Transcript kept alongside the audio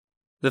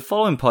The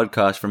following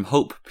podcast from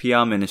Hope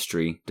PR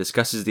Ministry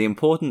discusses the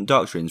important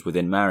doctrines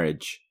within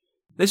marriage.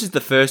 This is the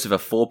first of a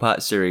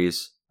 4-part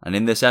series, and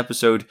in this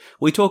episode,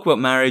 we talk about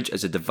marriage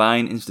as a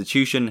divine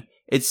institution,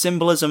 its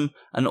symbolism,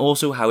 and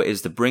also how it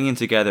is the bringing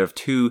together of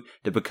two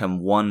to become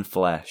one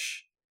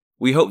flesh.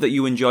 We hope that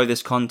you enjoy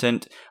this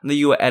content and that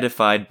you are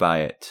edified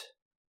by it.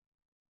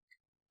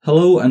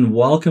 Hello and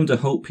welcome to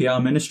Hope PR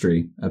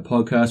Ministry, a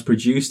podcast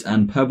produced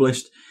and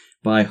published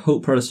by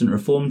Hope Protestant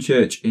Reformed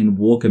Church in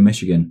Walker,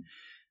 Michigan.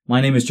 My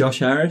name is Josh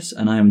Harris,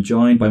 and I am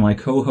joined by my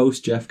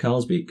co-host, Jeff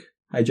Carlsbeek.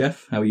 Hi,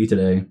 Jeff. How are you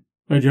today?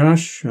 Hi,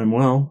 Josh. I'm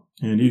well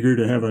and eager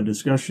to have a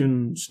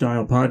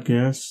discussion-style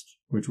podcast,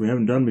 which we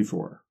haven't done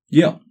before.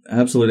 Yeah,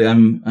 absolutely.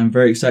 I'm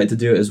very excited to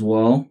do it as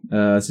well.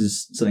 This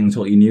is something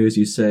totally new, as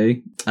you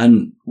say,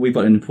 and we've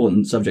got an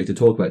important subject to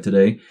talk about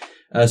today.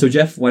 So,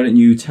 Jeff, why don't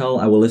you tell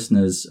our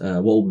listeners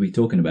what we'll be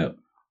talking about?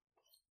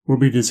 We'll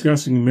be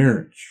discussing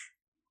marriage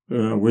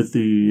with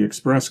the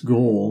express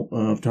goal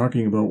of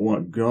talking about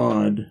what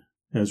God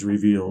has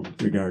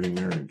revealed regarding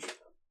marriage.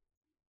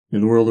 In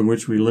the world in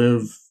which we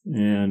live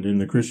and in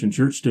the Christian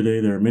church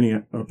today, there are many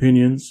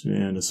opinions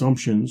and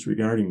assumptions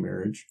regarding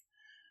marriage.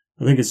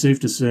 I think it's safe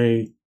to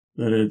say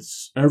that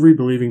it's every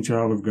believing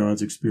child of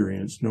God's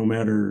experience, no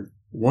matter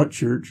what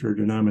church or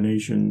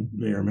denomination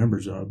they are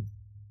members of.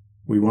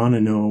 We want to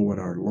know what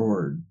our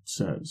Lord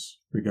says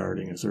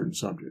regarding a certain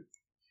subject.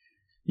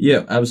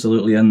 Yeah,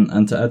 absolutely.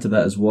 And to add to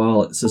that as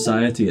well,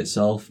 society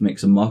itself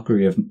makes a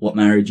mockery of what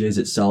marriage is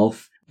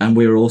itself. And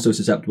we are also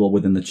susceptible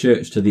within the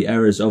church to the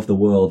errors of the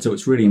world. So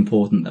it's really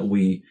important that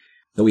we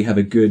have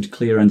a good,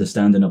 clear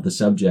understanding of the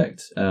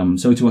subject.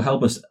 So to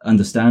help us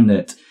understand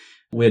it,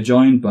 we're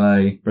joined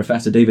by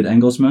Professor David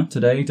Engelsma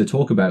today to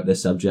talk about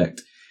this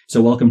subject.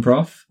 So welcome,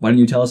 Prof. Why don't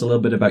you tell us a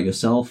little bit about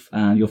yourself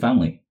and your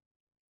family?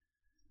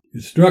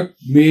 It struck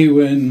me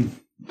when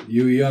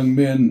you young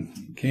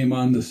men came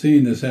on the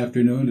scene this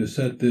afternoon to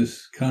set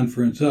this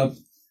conference up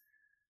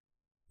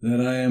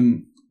that I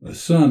am a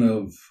son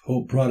of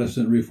Hope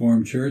Protestant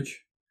Reformed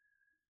Church.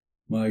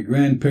 My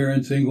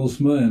grandparents,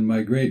 Engelsma, and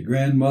my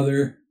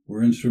great-grandmother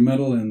were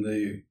instrumental in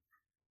the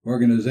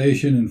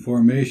organization and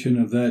formation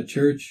of that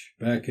church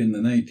back in the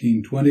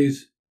 1920s.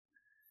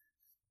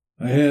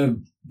 I have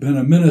been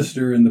a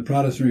minister in the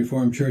Protestant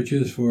Reformed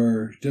churches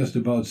for just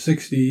about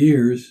 60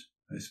 years.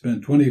 I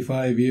spent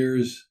 25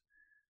 years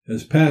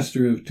as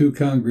pastor of 2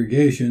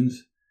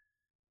 congregations,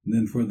 and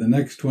then for the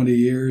next 20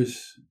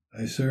 years,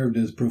 I served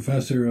as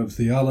professor of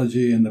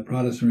theology in the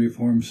Protestant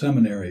Reformed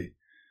Seminary.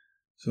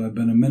 So I've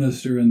been a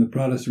minister in the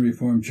Protestant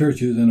Reformed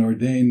churches and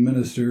ordained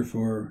minister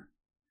for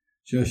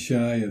just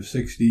shy of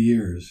 60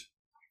 years.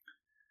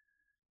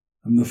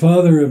 I'm the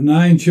father of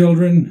 9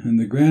 children and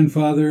the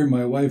grandfather,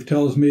 my wife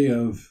tells me,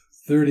 of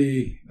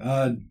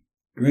 30-odd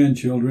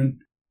grandchildren,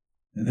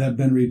 and have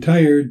been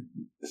retired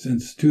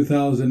since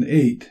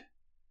 2008.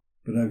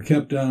 But I've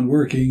kept on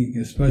working,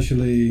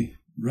 especially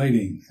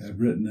writing. I've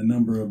written a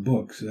number of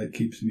books. That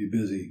keeps me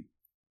busy.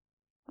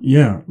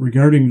 Yeah,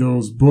 regarding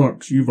those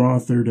books, you've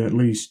authored at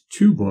least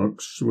 2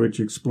 books which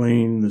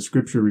explain the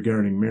scripture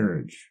regarding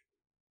marriage.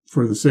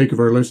 For the sake of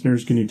our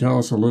listeners, can you tell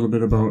us a little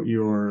bit about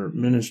your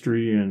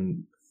ministry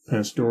and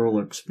pastoral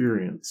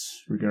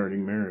experience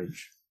regarding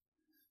marriage?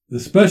 The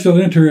special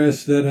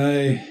interest that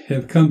I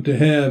have come to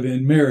have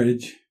in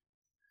marriage,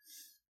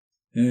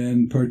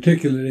 and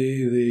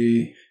particularly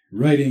the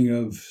writing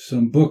of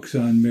some books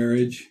on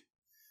marriage,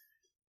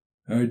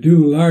 are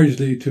due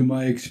largely to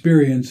my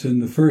experience in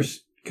the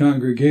first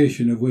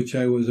congregation of which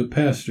I was a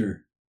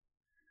pastor.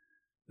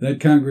 That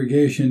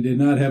congregation did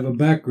not have a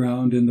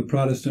background in the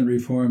Protestant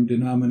Reformed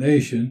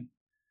denomination,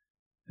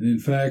 and in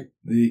fact,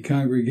 the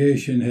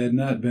congregation had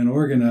not been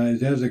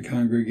organized as a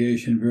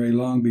congregation very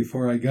long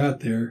before I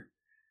got there,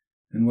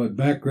 and what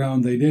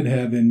background they did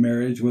have in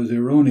marriage was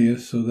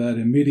erroneous, so that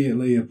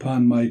immediately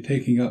upon my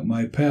taking up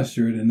my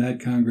pastorate in that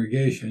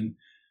congregation,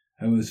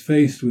 I was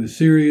faced with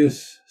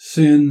serious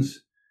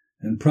sins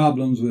and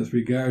problems with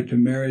regard to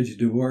marriage,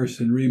 divorce,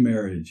 and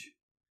remarriage.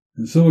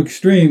 And so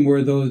extreme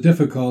were those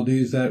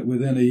difficulties that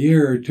within a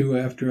year or 2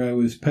 after I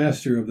was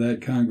pastor of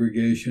that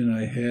congregation,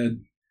 I had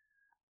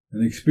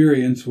an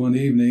experience one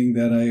evening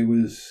that I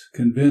was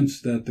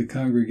convinced that the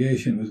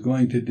congregation was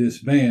going to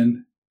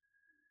disband.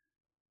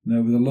 And I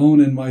was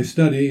alone in my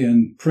study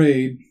and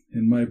prayed,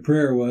 and my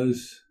prayer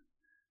was,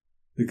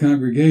 the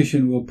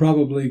congregation will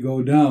probably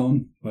go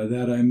down. By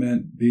that I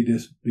meant be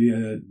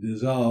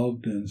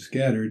dissolved and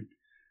scattered.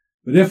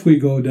 But if we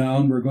go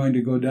down, we're going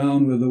to go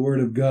down with the Word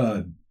of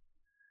God.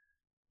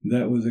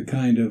 That was a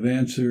kind of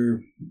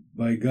answer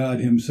by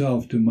God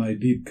Himself to my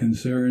deep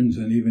concerns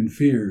and even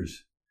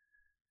fears.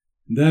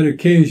 That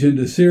occasioned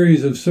a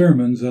series of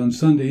sermons on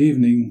Sunday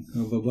evening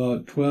of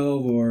about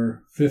 12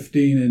 or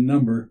 15 in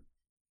number,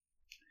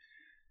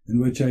 in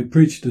which I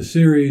preached a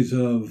series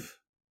of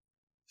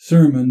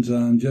sermons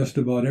on just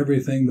about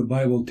everything the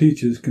Bible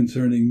teaches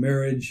concerning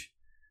marriage,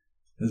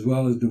 as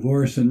well as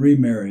divorce and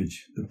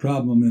remarriage. The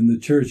problem in the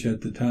church at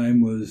the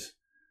time was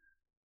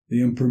the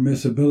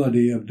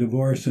impermissibility of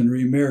divorce and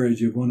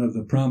remarriage of one of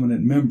the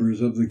prominent members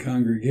of the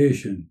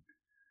congregation.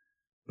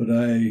 but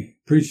I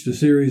preached a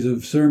series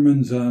of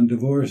sermons on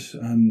divorce,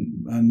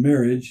 on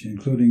marriage,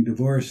 including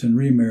divorce and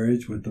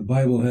remarriage, what the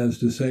Bible has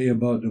to say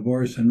about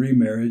divorce and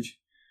remarriage.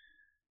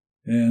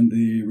 And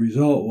the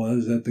result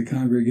was that the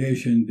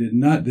congregation did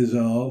not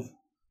dissolve,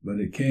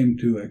 but it came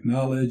to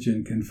acknowledge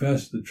and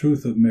confess the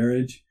truth of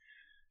marriage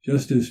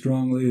just as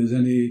strongly as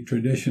any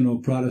traditional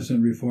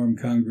Protestant Reformed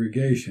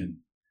congregation.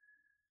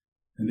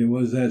 And it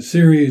was that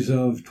series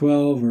of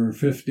 12 or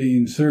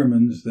 15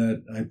 sermons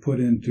that I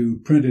put into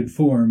printed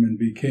form and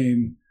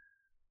became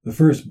the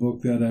first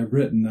book that I've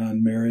written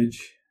on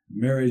marriage,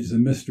 Marriage, the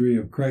Mystery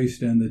of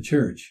Christ and the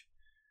Church,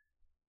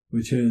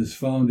 which has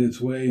found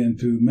its way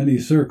into many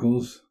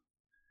circles.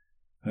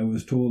 I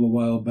was told a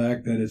while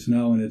back that it's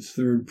now in its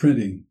third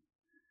printing.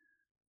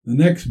 The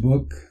next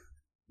book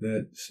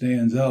that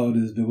stands out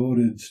is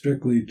devoted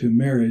strictly to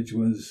marriage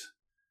was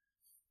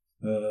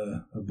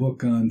a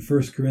book on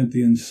 1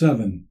 Corinthians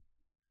 7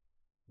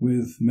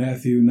 with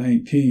Matthew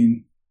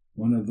 19,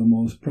 one of the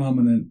most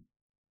prominent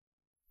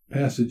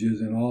passages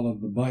in all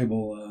of the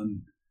Bible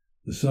on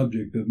the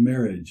subject of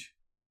marriage.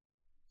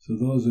 So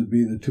those would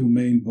be the two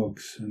main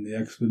books and the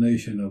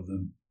explanation of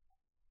them.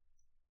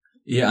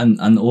 Yeah,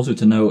 and also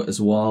to note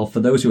as well, for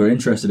those who are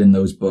interested in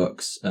those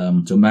books,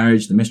 so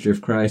Marriage, the Mystery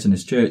of Christ and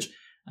His Church,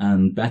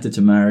 and Better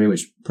to Marry,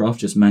 which Prof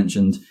just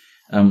mentioned,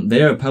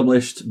 they are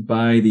published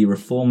by the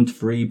Reformed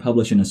Free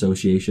Publishing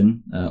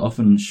Association,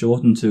 often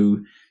shortened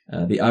to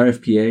the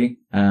RFPA,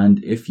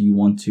 and if you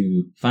want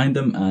to find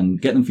them and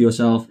get them for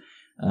yourself,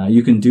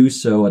 you can do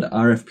so at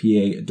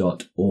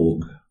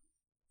rfpa.org.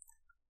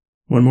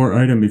 One more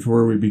item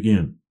before we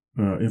begin.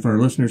 If our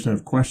listeners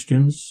have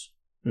questions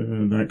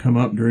that come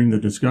up during the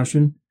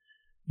discussion,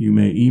 you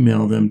may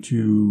email them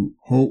to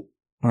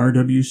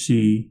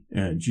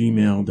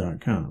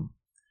hoperwc@gmail.com.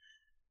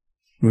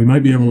 We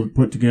might be able to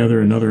put together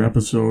another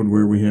episode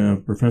where we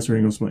have Professor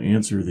Engelsma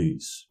answer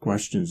these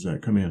questions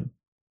that come in.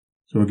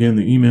 So again,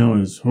 the email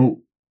is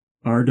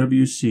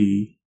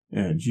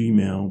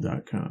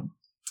hoperwc@gmail.com.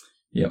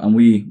 Yeah, and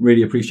we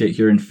really appreciate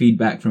hearing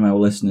feedback from our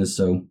listeners,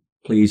 so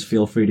please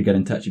feel free to get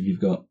in touch if you've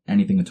got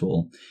anything at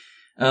all.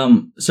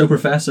 So,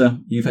 Professor,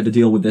 you've had to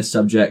deal with this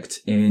subject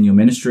in your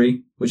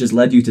ministry, which has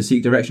led you to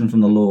seek direction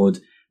from the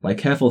Lord by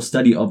careful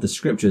study of the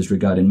scriptures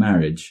regarding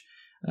marriage.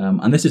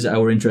 And this is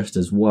our interest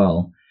as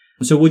well.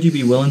 So would you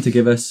be willing to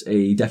give us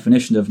a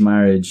definition of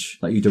marriage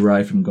that you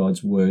derive from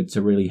God's word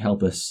to really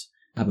help us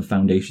have a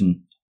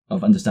foundation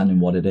of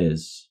understanding what it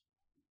is?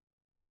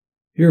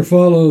 Here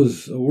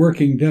follows a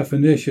working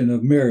definition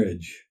of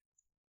marriage,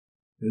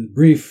 as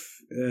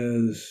brief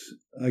as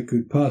I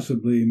could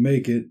possibly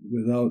make it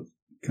without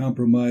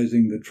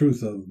compromising the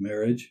truth of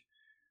marriage.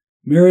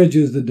 Marriage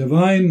is the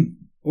divine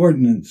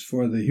ordinance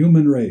for the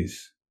human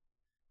race,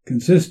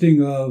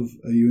 consisting of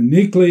a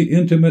uniquely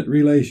intimate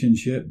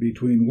relationship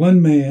between one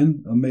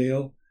man, a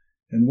male,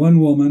 and one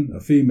woman, a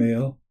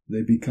female.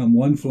 They become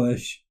one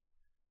flesh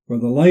for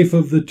the life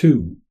of the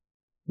two,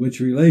 which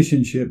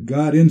relationship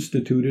God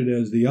instituted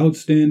as the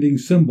outstanding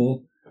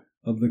symbol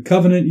of the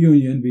covenant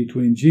union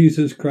between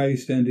Jesus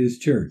Christ and His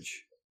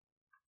church.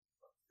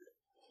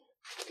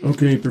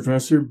 Okay,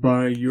 Professor,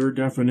 by your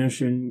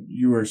definition,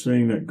 you are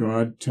saying that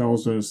God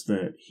tells us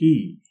that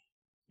He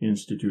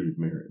instituted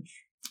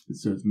marriage. It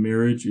says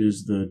marriage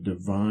is the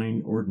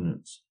divine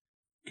ordinance.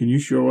 Can you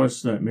show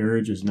us that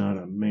marriage is not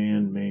a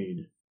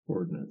man-made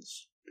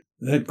ordinance?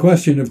 That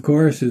question, of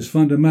course, is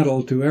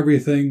fundamental to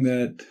everything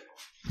that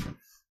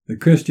the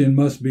Christian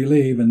must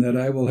believe and that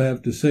I will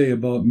have to say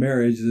about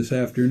marriage this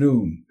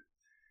afternoon.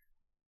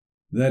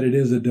 That it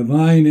is a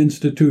divine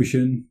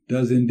institution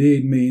does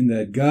indeed mean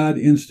that God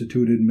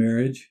instituted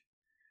marriage.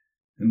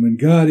 And when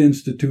God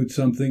institutes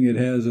something, it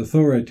has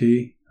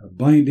authority, a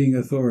binding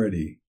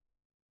authority.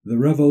 The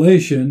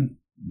revelation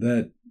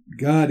that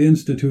God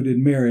instituted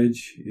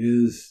marriage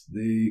is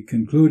the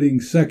concluding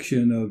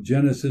section of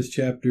Genesis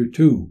chapter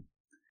 2.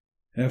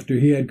 After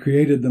He had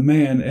created the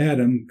man,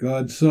 Adam,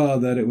 God saw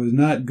that it was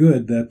not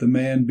good that the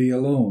man be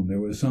alone. There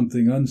was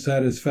something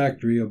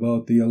unsatisfactory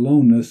about the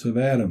aloneness of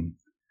Adam.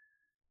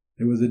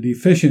 There was a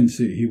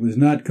deficiency. He was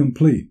not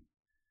complete.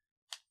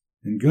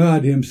 And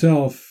God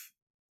Himself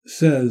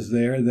says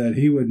there that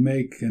He would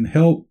make an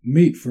help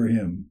meet for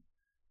him,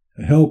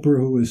 a helper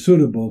who was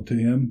suitable to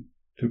him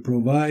to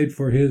provide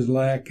for his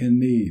lack and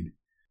need.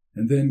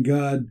 And then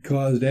God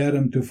caused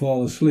Adam to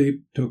fall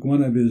asleep, took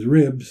one of his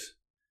ribs,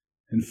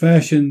 and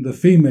fashioned the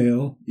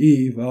female,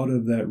 Eve, out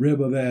of that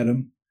rib of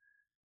Adam.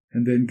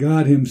 And then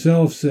God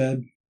Himself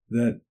said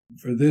that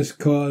for this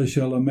cause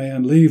shall a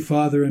man leave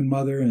father and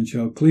mother, and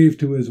shall cleave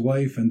to his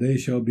wife, and they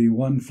shall be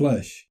one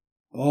flesh.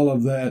 All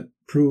of that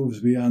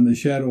proves beyond the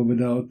shadow of a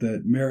doubt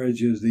that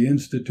marriage is the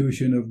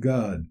institution of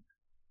God.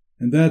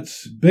 And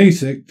that's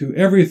basic to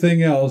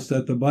everything else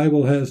that the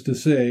Bible has to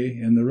say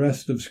in the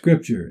rest of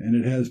Scripture, and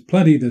it has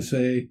plenty to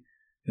say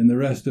in the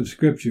rest of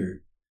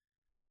Scripture.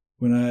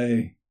 When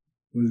I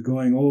was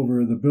going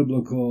over the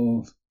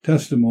biblical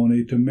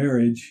testimony to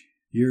marriage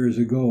years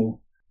ago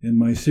in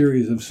my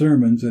series of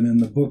sermons and in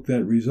the book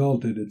that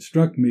resulted, it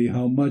struck me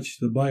how much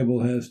the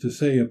Bible has to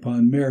say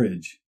upon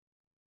marriage.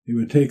 It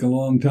would take a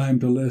long time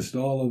to list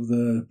all of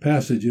the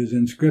passages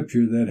in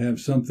Scripture that have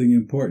something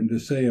important to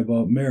say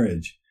about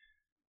marriage.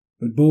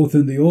 But both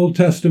in the Old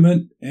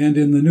Testament and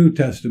in the New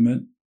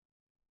Testament,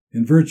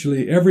 in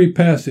virtually every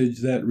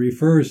passage that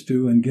refers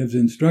to and gives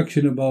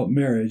instruction about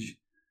marriage,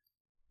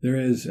 there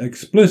is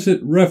explicit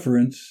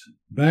reference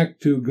back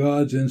to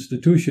God's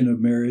institution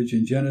of marriage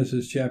in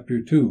Genesis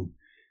chapter 2.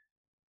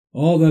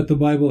 All that the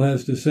Bible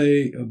has to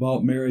say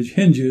about marriage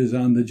hinges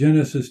on the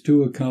Genesis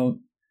 2 account,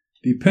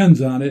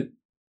 depends on it,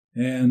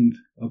 and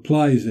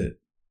applies it.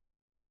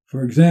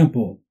 For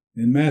example,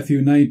 in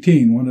Matthew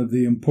 19, one of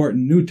the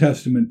important New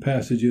Testament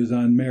passages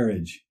on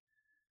marriage,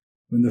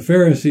 when the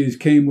Pharisees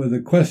came with a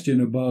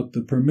question about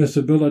the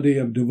permissibility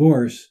of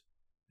divorce,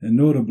 and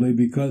notably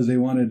because they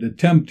wanted to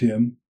tempt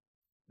him,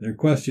 their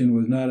question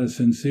was not a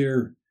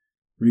sincere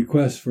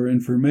request for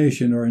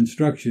information or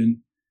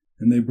instruction,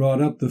 and they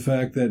brought up the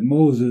fact that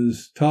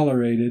Moses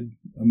tolerated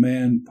a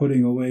man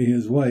putting away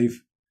his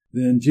wife.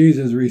 Then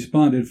Jesus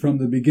responded, from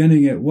the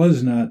beginning it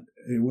was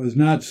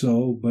not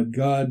so, but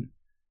God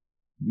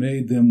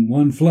made them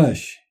one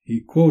flesh.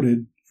 He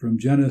quoted from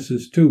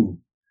Genesis 2,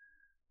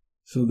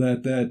 so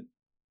that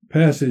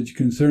passage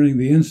concerning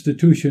the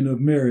institution of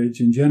marriage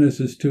in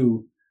Genesis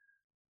 2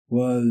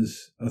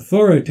 was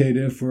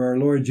authoritative for our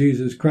Lord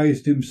Jesus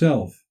Christ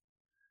himself.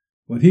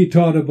 What he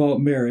taught about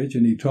marriage,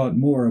 and he taught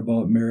more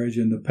about marriage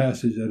in the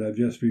passage that I've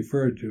just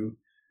referred to,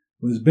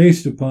 was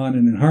based upon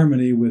and in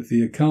harmony with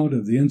the account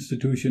of the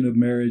institution of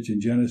marriage in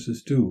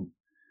Genesis 2.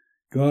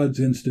 God's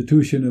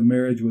institution of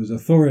marriage was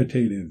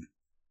authoritative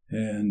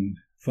and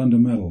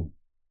fundamental.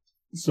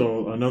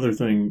 So another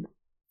thing,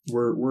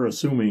 we're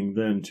assuming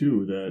then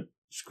too that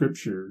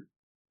Scripture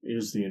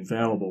is the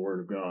infallible Word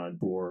of God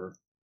for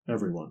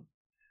everyone.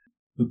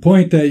 The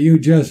point that you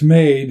just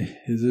made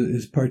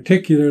is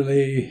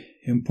particularly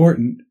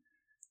important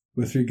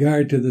with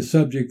regard to the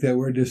subject that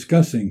we're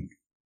discussing,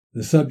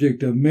 the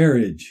subject of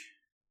marriage.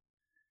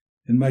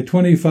 In my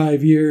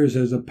 25 years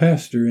as a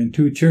pastor in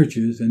 2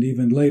 churches, and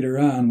even later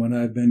on when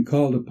I've been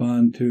called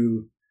upon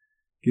to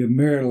give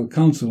marital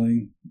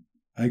counseling,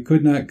 I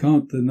could not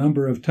count the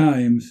number of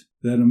times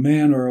that a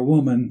man or a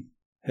woman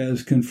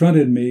has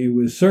confronted me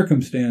with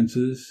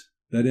circumstances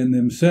that in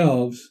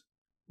themselves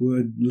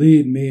would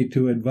lead me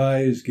to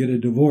advise get a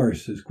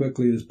divorce as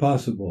quickly as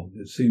possible.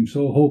 It seemed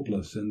so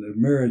hopeless, and the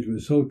marriage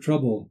was so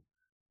troubled.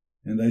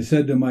 And I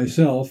said to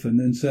myself, and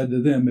then said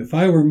to them, if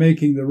I were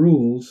making the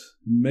rules,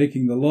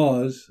 making the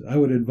laws, I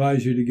would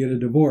advise you to get a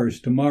divorce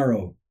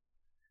tomorrow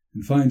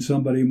and find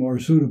somebody more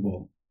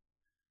suitable.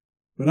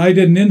 But I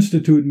didn't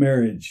institute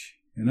marriage,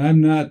 and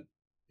I'm not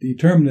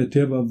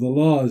determinative of the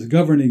laws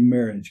governing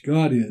marriage.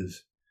 God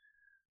is.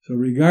 So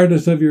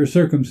regardless of your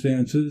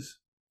circumstances,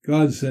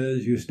 God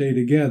says you stay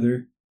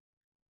together,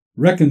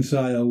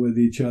 reconcile with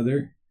each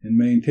other, and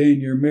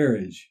maintain your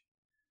marriage.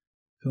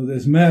 So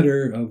this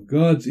matter of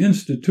God's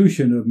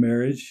institution of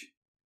marriage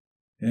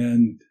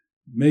and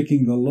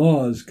making the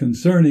laws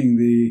concerning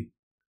the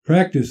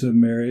practice of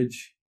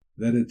marriage,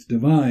 that it's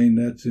divine,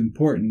 that's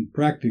important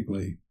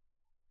practically.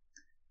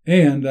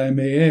 And I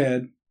may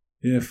add,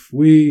 if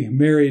we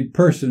married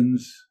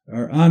persons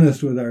are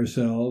honest with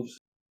ourselves,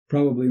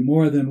 probably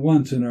more than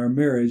once in our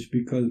marriage,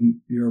 because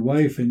your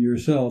wife and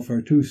yourself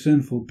are 2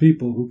 sinful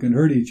people who can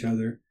hurt each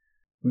other,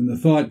 when the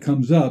thought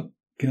comes up,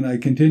 can I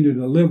continue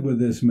to live with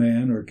this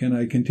man, or can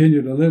I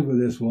continue to live with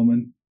this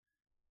woman?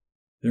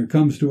 There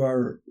comes to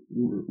our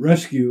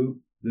rescue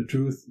the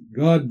truth,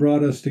 God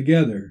brought us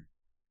together.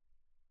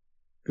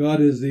 God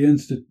has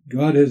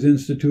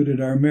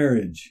instituted our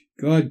marriage.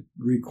 God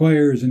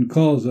requires and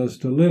calls us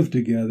to live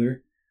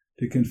together,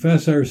 to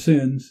confess our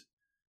sins,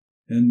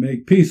 and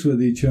make peace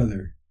with each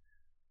other.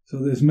 So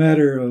this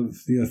matter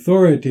of the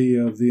authority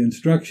of the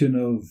instruction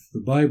of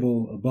the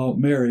Bible about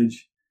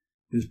marriage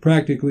is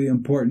practically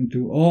important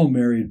to all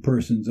married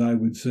persons, I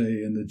would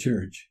say, in the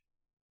church.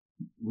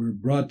 We're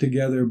brought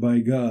together by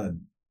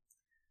God.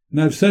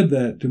 And I've said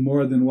that to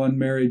more than one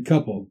married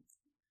couple.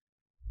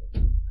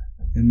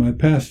 In my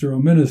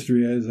pastoral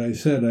ministry, as I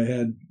said, I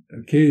had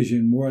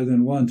occasion more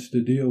than once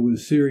to deal with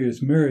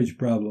serious marriage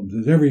problems,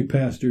 as every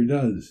pastor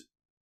does.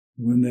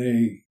 When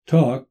they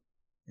talk,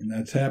 and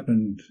that's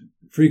happened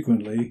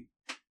frequently,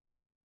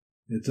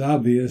 it's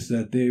obvious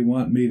that they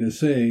want me to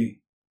say,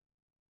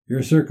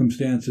 your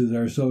circumstances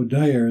are so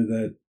dire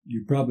that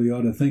you probably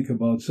ought to think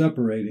about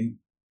separating.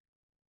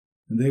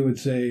 And they would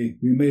say,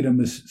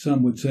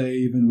 some would say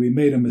even, we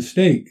made a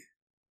mistake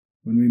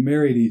when we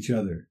married each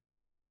other.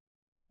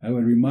 I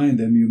would remind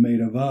them, you made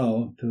a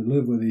vow to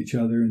live with each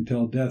other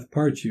until death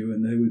parts you,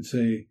 and they would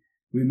say,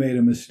 we made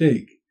a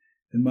mistake.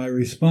 And my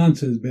response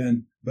has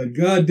been, but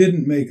God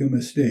didn't make a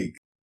mistake.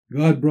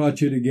 God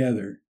brought you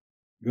together.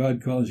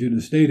 God calls you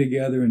to stay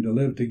together and to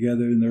live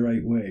together in the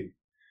right way.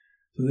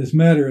 So this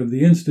matter of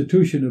the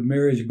institution of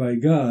marriage by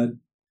God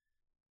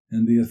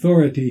and the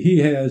authority He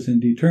has in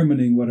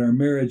determining what our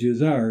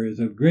marriages are is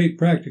of great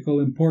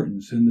practical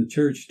importance in the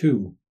church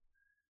too,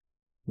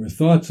 where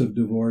thoughts of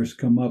divorce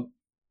come up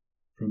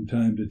from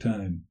time to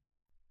time.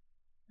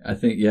 I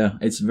think,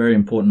 it's a very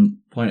important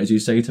point, as you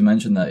say, to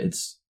mention that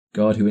it's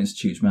God who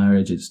institutes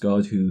marriage. It's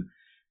God who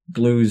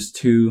glues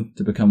two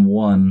to become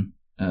one.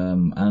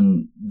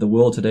 And the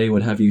world today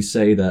would have you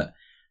say that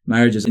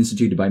marriage is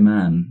instituted by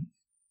man.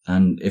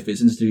 And if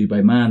it's instituted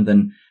by man,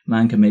 then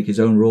man can make his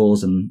own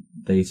rules, and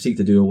they seek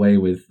to do away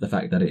with the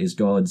fact that it is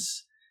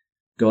God's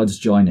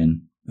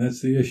joining.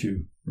 That's the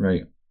issue.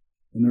 Right.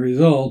 And the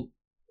result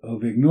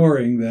of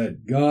ignoring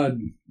that God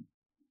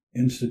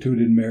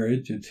instituted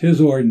marriage, it's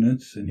his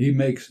ordinance, and he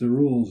makes the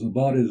rules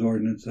about his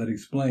ordinance that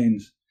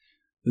explains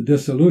the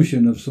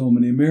dissolution of so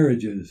many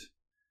marriages,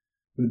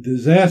 with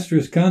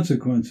disastrous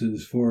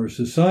consequences for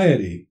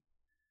society,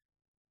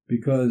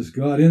 because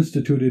God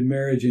instituted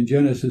marriage in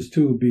Genesis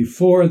 2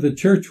 before the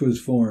church was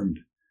formed.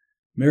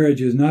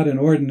 Marriage is not an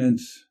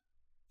ordinance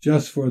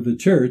just for the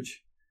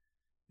church.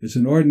 It's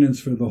an ordinance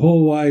for the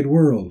whole wide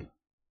world.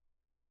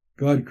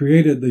 God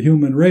created the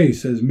human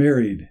race as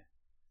married.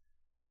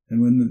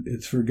 And when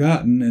it's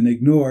forgotten and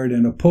ignored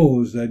and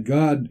opposed that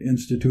God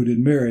instituted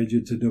marriage,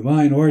 it's a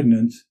divine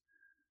ordinance,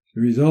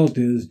 the result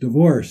is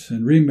divorce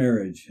and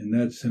remarriage, and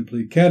that's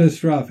simply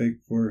catastrophic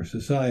for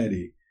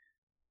society.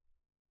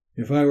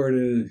 If I were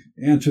to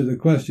answer the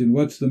question,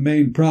 what's the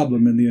main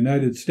problem in the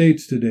United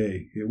States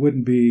today? It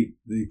wouldn't be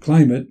the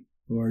climate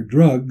or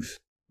drugs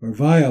or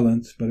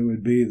violence, but it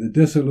would be the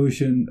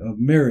dissolution of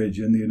marriage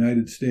in the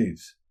United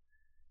States.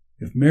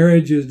 If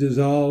marriage is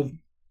dissolved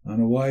on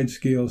a wide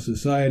scale,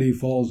 society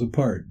falls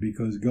apart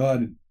because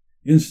God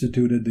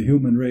instituted the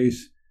human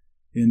race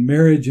in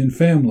marriage and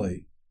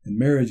family. And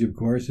marriage, of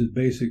course, is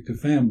basic to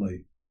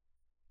family.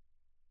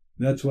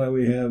 That's why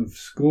we have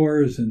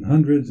scores and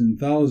hundreds and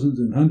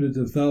hundreds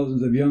of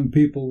thousands of young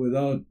people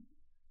without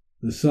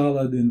the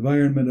solid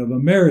environment of a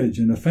marriage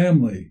and a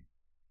family.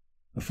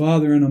 A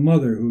father and a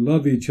mother who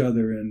love each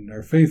other and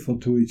are faithful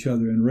to each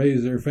other and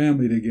raise their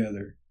family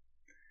together.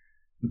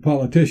 The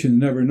politicians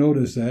never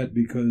notice that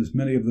because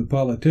many of the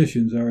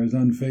politicians are as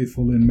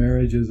unfaithful in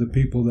marriage as the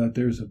people that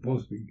they're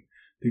supposed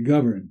to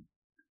govern.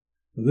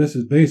 So this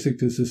is basic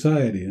to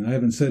society, and I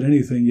haven't said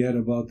anything yet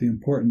about the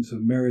importance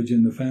of marriage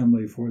in the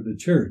family for the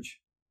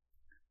church.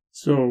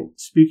 So,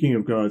 speaking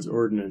of God's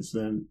ordinance,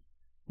 then,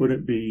 would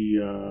it be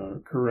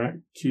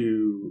correct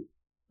to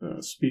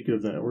speak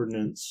of that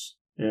ordinance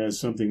as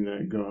something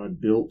that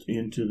God built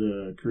into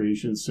the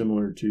creation,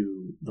 similar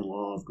to the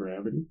law of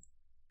gravity?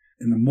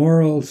 In the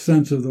moral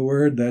sense of the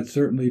word, that's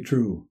certainly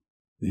true.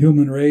 The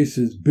human race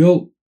is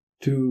built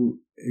to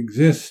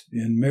exist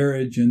in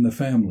marriage and the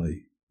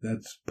family.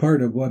 That's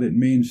part of what it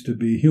means to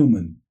be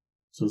human.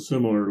 So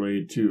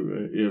similarly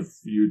to if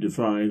you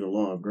defy the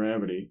law of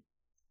gravity,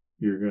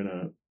 you're going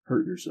to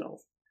hurt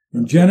yourself.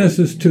 In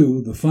Genesis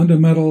 2, the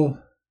fundamental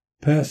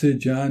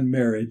passage on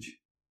marriage,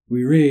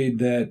 we read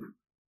that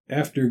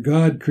after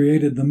God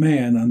created the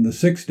man on the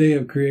sixth day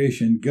of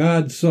creation,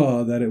 God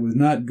saw that it was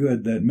not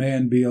good that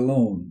man be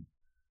alone.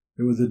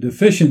 There was a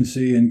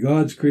deficiency in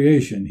God's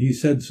creation. He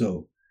said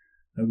so.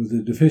 That was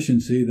a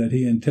deficiency that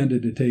he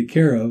intended to take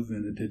care of,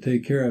 and to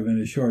take care of in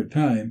a short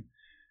time.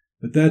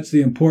 But that's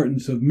the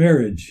importance of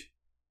marriage.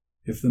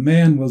 If the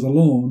man was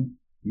alone,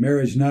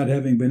 marriage not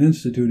having been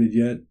instituted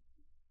yet,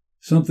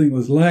 something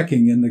was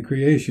lacking in the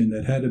creation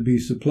that had to be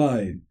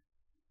supplied.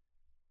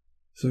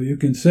 So you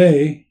can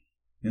say,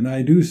 and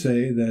I do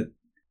say, that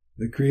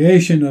the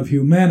creation of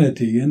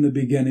humanity in the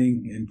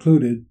beginning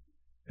included,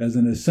 as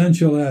an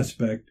essential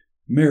aspect,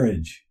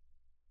 marriage.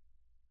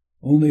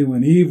 Only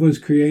when Eve was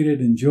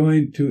created and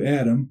joined to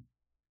Adam,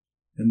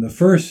 in the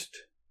first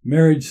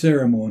marriage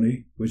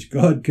ceremony, which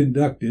God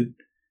conducted,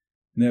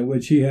 and at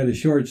which he had a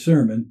short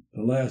sermon,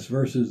 the last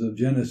verses of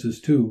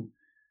Genesis 2,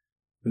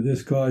 for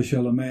this cause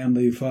shall a man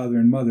leave father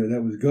and mother.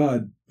 That was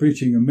God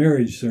preaching a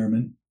marriage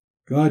sermon.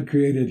 God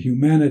created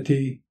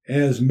humanity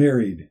as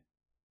married.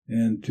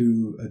 And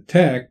to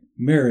attack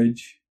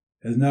marriage,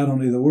 as not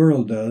only the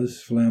world does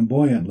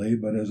flamboyantly,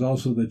 but as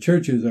also the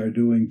churches are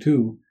doing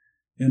too,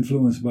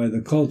 influenced by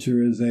the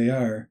culture as they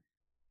are,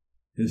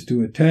 is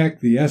to attack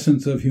the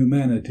essence of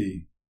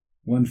humanity.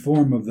 One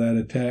form of that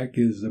attack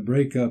is the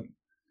breakup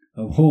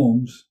of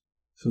homes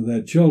so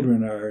that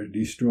children are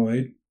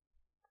destroyed.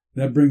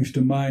 That brings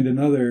to mind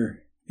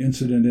another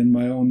incident in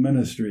my own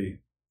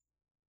ministry.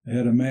 I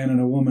had a man and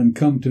a woman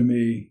come to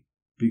me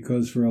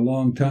because for a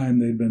long time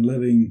they'd been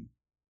living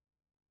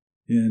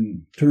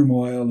in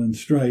turmoil and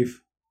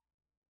strife.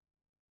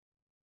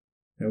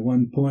 At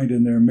one point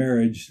in their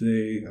marriage,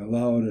 they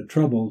allowed a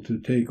trouble to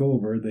take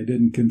over. They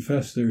didn't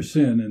confess their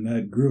sin, and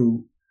that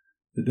grew.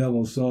 The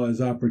devil saw his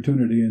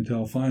opportunity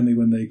until finally,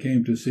 when they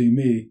came to see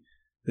me,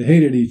 they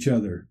hated each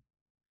other.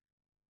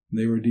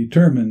 They were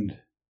determined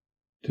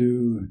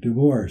to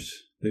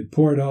divorce. They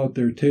poured out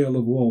their tale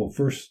of woe,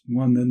 first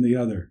one then the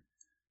other,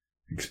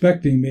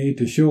 expecting me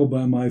to show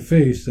by my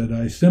face that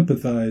I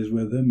sympathized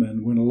with them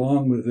and went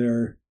along with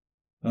their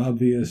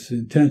obvious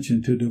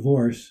intention to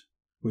divorce,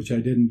 which I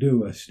didn't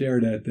do. I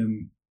stared at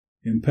them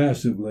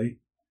impassively.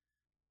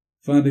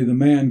 Finally, the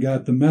man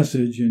got the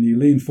message, and he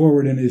leaned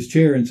forward in his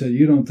chair and said,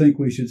 "You don't think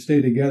we should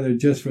stay together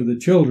just for the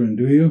children,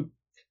 do you?"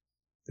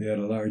 They had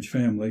a large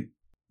family.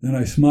 Then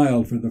I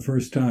smiled for the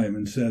first time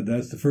and said,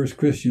 "That's the first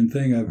Christian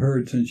thing I've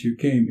heard since you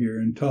came here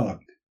and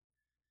talked.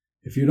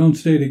 If you don't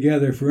stay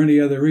together for any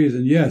other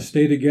reason, yes,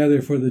 stay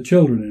together for the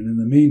children, and in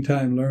the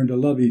meantime learn to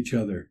love each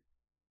other.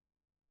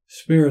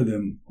 Spare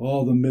them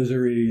all the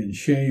misery and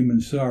shame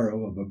and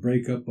sorrow of a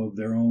breakup of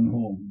their own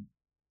home."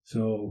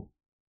 So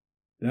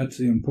that's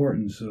the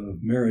importance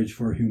of marriage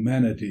for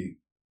humanity.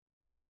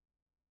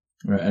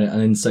 Right,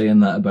 and in saying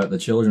that about the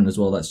children as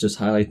well, that's just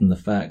highlighting the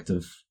fact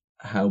of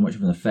how much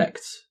of an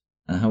effect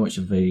and how much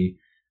of a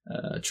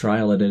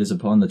trial it is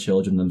upon the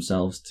children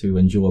themselves to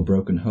endure a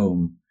broken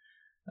home.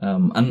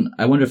 And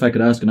I wonder if I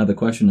could ask another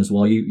question as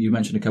well. You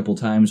mentioned a couple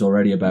times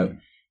already about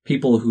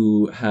people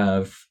who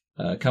have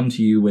come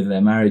to you with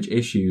their marriage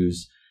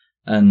issues,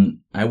 and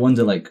I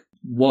wonder,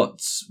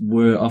 what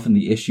were often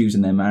the issues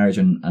in their marriage,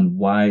 and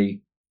why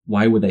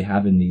were they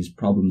having these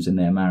problems in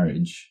their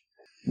marriage?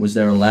 Was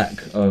there a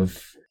lack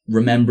of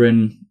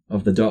remembering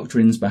of the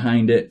doctrines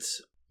behind it?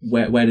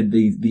 Where did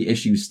the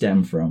issues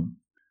stem from?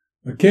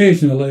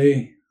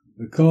 Occasionally,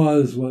 the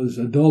cause was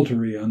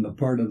adultery on the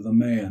part of the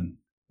man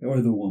or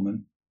the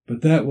woman,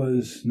 but that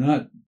was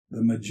not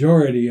the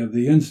majority of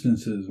the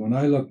instances. When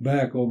I look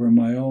back over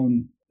my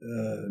own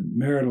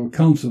marital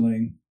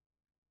counseling,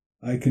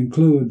 I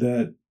conclude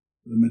that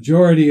the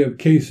majority of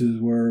cases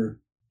were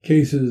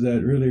cases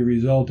that really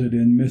resulted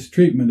in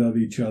mistreatment of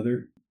each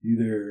other,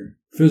 either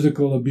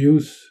physical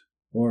abuse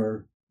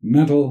or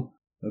mental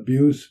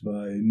abuse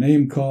by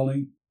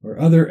name-calling or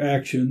other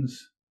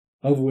actions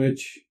of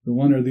which the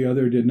one or the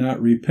other did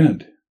not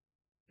repent.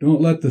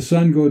 Don't let the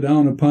sun go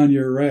down upon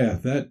your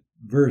wrath. That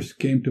verse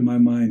came to my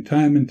mind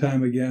time and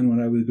time again when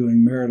I was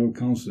doing marital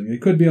counseling.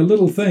 It could be a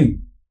little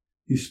thing.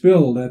 He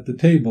spilled at the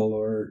table,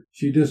 or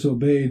she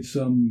disobeyed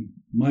some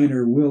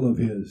minor will of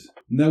his.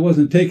 And that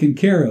wasn't taken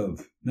care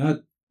of,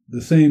 not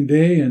the same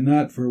day and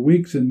not for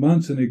weeks and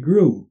months, and it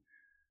grew.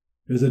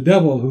 There's a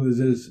devil who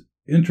is as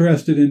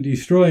interested in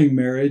destroying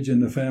marriage in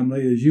the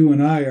family as you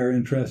and I are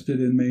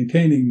interested in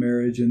maintaining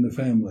marriage in the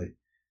family.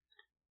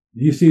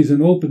 He sees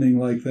an opening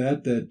like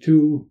that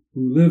two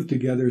who live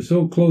together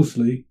so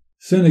closely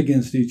sin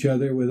against each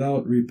other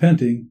without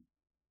repenting,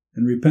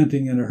 and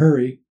repenting in a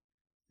hurry.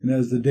 And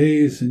as the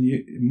days and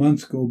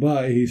months go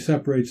by, he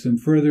separates them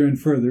further and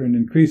further and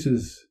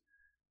increases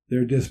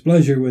their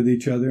displeasure with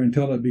each other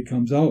until it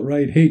becomes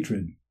outright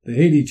hatred. They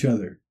hate each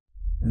other.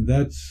 And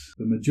that's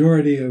the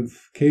majority of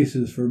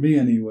cases, for me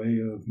anyway,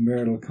 of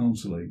marital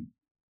counseling.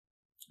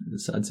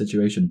 It's a sad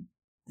situation.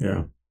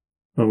 Yeah.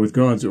 But with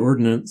God's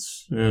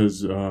ordinance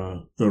as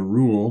the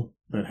rule,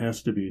 that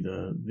has to be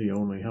the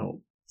only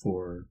help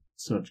for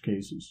such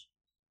cases.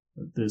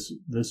 But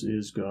this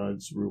is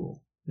God's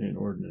rule and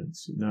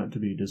ordinance, not to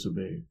be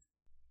disobeyed.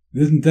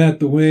 Isn't that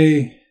the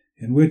way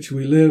in which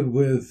we live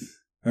with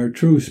our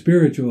true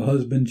spiritual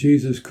husband,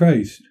 Jesus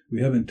Christ?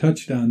 We haven't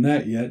touched on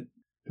that yet.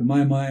 To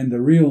my mind,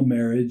 the real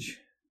marriage,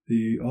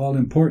 the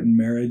all-important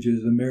marriage,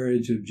 is the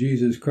marriage of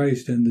Jesus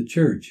Christ and the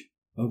church,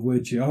 of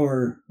which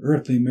our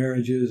earthly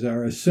marriages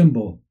are a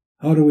symbol.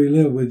 How do we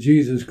live with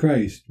Jesus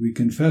Christ? We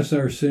confess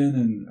our sin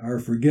and are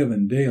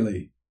forgiven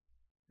daily.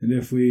 And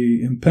if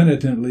we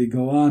impenitently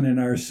go on in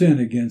our sin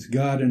against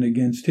God and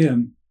against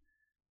Him,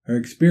 our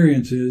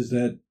experience is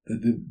that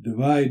the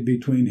divide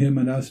between Him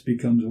and us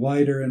becomes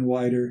wider and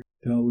wider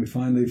till we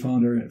finally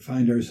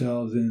find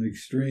ourselves in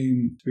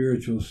extreme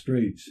spiritual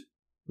straits.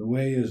 The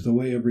way is the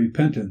way of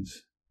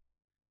repentance.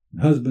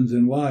 Husbands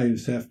and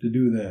wives have to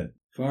do that.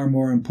 Far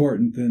more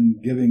important than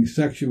giving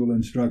sexual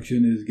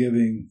instruction is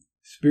giving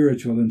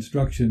spiritual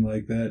instruction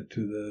like that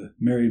to the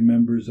married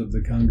members of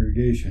the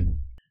congregation.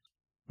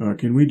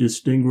 Can we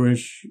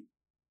distinguish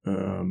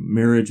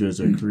marriage as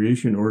a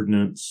creation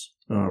ordinance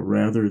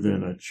rather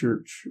than a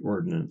church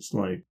ordinance?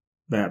 Like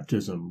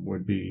baptism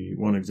would be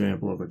one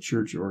example of a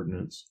church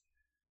ordinance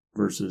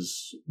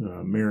versus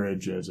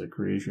marriage as a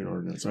creation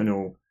ordinance. I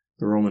know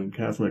the Roman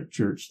Catholic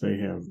Church, they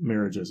have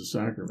marriage as a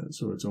sacrament,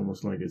 so it's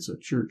almost like it's a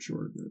church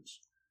ordinance.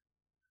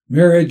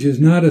 Marriage is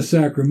not a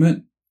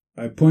sacrament.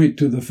 I point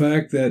to the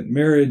fact that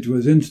marriage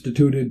was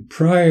instituted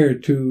prior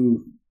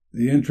to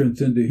the entrance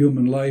into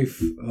human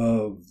life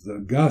of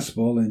the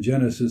gospel in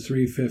Genesis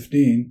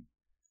 3:15.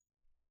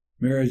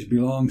 Marriage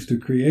belongs to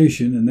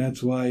creation, and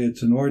that's why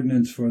it's an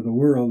ordinance for the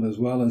world as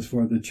well as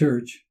for the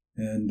church.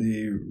 And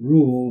the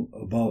rule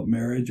about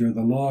marriage, or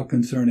the law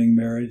concerning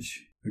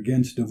marriage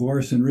against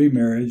divorce and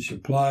remarriage,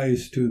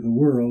 applies to the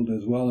world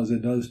as well as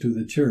it does to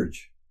the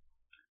church.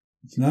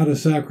 It's not a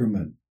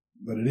sacrament,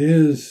 but it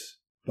is,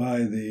 by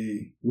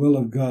the will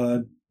of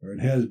God, or it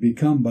has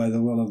become by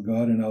the will of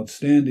God, an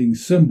outstanding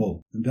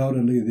symbol,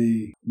 undoubtedly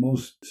the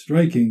most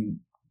striking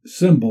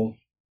symbol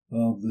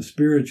of the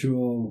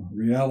spiritual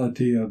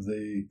reality of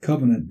the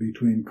covenant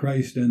between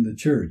Christ and the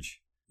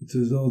church. It's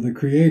as though the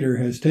Creator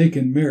has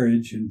taken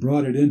marriage and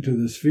brought it into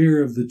the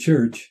sphere of the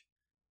church,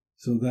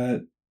 so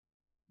that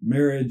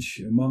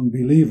marriage among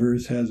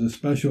believers has a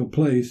special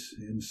place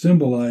in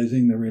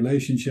symbolizing the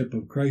relationship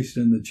of Christ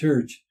and the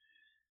church,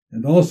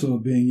 and also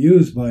being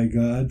used by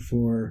God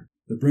for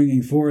the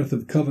bringing forth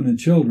of covenant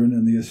children,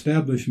 and the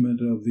establishment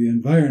of the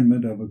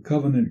environment of a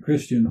covenant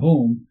Christian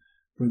home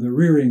for the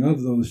rearing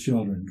of those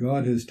children.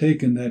 God has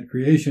taken that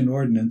creation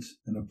ordinance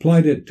and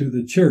applied it to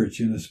the church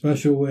in a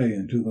special way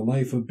and to the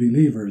life of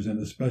believers in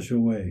a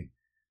special way.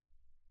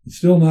 It's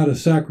still not a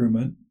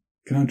sacrament,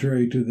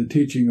 contrary to the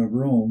teaching of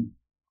Rome,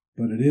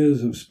 but it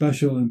is of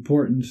special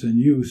importance and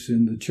use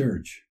in the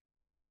church.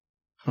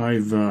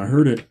 I've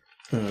heard it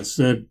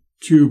said,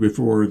 too,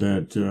 before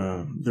that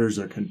there's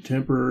a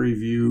contemporary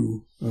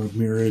view of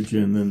marriage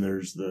and then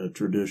there's the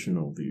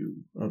traditional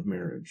view of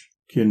marriage.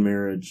 Can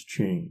marriage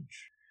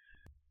change?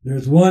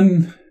 There's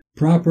one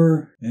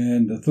proper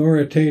and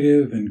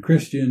authoritative and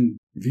Christian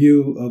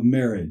view of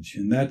marriage,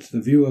 and that's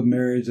the view of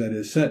marriage that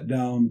is set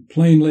down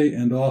plainly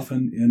and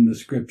often in the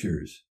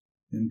Scriptures.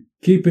 In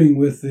keeping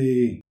with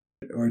the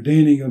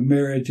ordaining of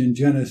marriage in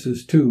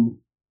Genesis 2,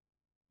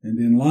 and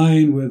in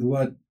line with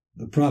what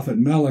the prophet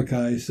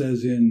Malachi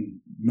says in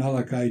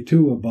Malachi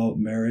 2 about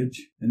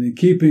marriage, and in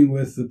keeping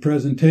with the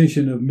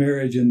presentation of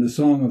marriage in the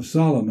Song of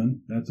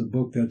Solomon, that's a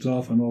book that's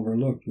often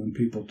overlooked when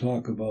people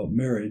talk about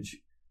marriage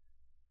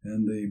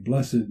and the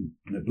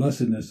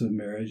blessedness of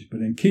marriage,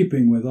 but in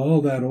keeping with all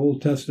that Old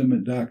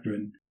Testament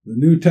doctrine, the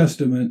New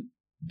Testament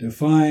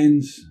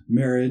defines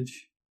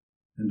marriage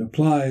and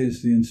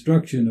applies the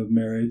instruction of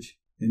marriage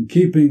in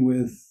keeping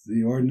with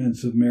the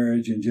ordinance of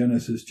marriage in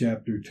Genesis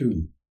chapter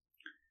 2.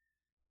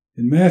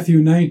 In Matthew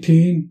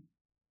 19,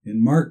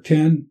 in Mark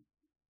 10,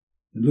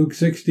 in Luke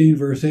 16,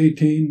 verse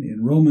 18,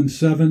 in Romans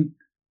 7,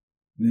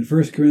 and in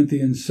 1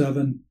 Corinthians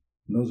 7,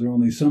 and those are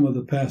only some of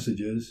the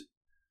passages,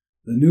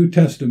 the New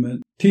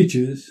Testament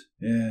teaches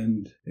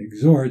and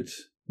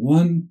exhorts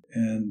one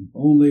and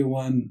only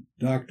one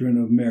doctrine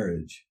of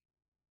marriage.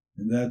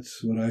 And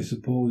that's what I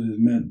suppose is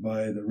meant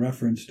by the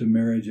reference to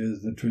marriage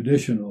as the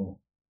traditional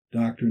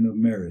doctrine of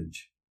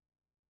marriage.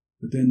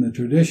 But then the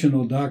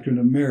traditional doctrine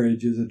of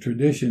marriage is a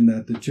tradition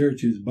that the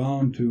church is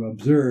bound to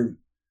observe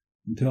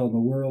until the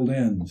world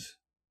ends.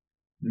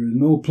 There is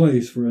no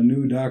place for a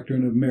new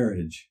doctrine of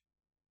marriage.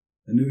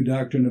 A new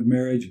doctrine of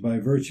marriage, by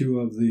virtue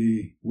of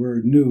the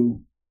word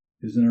new,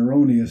 is an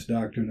erroneous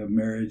doctrine of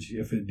marriage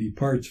if it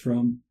departs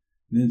from,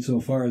 and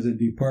insofar as it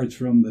departs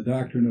from the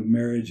doctrine of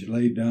marriage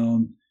laid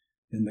down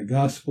in the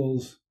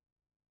Gospels,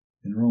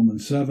 in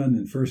Romans 7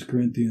 and 1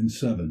 Corinthians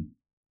 7.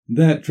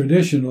 That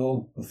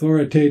traditional,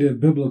 authoritative,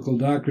 biblical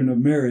doctrine of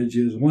marriage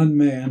is one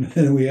man,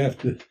 and we have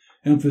to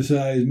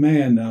emphasize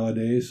man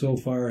nowadays, so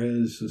far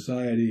has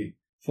society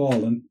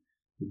fallen.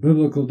 The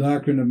biblical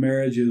doctrine of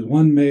marriage is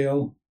one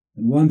male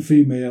and one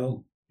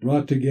female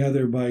brought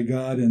together by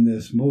God in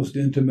this most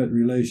intimate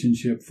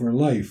relationship for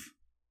life,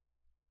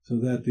 so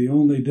that the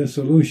only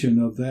dissolution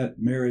of that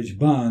marriage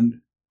bond,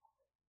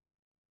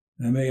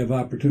 I may have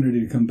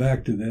opportunity to come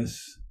back to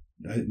this.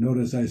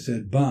 Notice I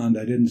said bond,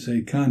 I didn't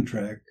say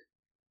contract,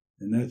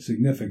 and that's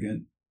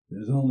significant.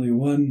 There's only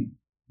one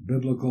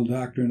biblical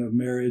doctrine of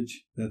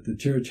marriage that the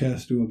church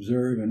has to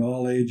observe in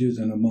all ages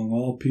and among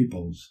all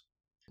peoples.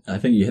 I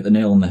think you hit the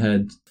nail on the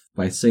head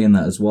by saying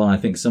that as well. I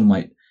think some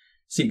might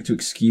seek to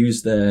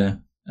excuse their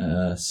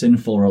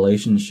sinful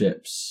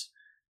relationships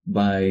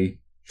by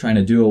trying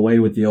to do away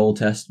with the Old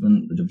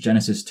Testament of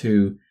Genesis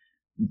 2.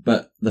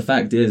 But the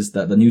fact is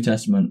that the New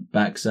Testament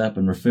backs up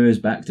and refers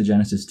back to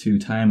Genesis 2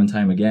 time and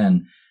time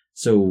again.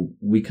 So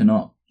we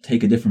cannot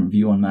take a different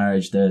view on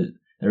marriage. There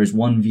is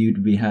one view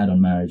to be had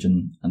on marriage,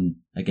 and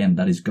again,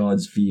 that is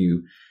God's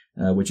view,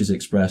 which is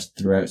expressed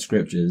throughout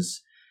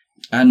Scriptures.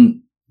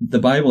 And the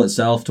Bible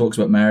itself talks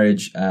about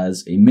marriage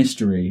as a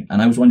mystery,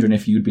 and I was wondering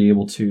if you'd be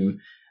able to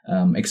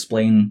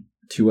explain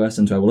to us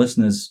and to our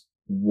listeners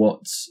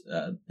what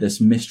this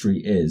mystery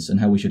is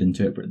and how we should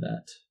interpret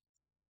that.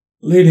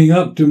 Leading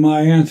up to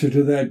my answer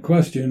to that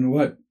question,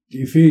 what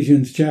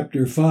Ephesians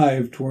chapter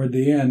 5 toward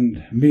the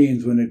end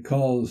means when it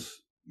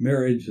calls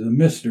marriage a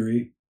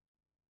mystery,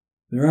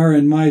 there are,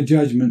 in my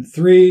judgment,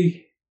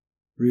 three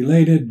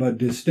related but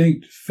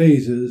distinct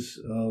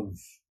phases of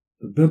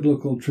the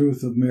biblical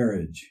truth of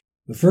marriage.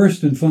 The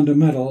first and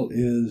fundamental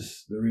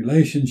is the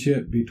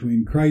relationship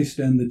between Christ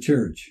and the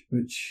church,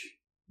 which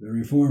the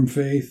Reformed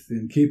faith,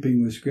 in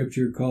keeping with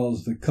Scripture,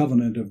 calls the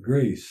covenant of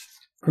grace.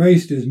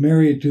 Christ is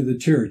married to the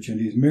church, and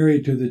he's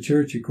married to the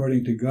church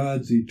according to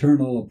God's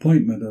eternal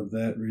appointment of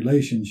that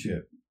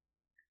relationship.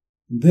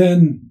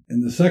 Then,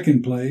 in the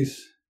second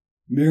place,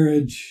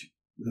 marriage,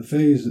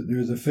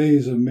 there's a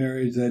phase of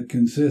marriage that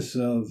consists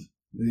of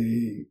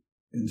the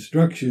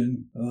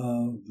instruction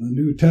of the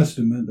New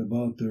Testament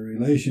about the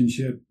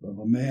relationship of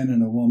a man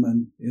and a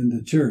woman in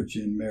the church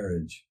in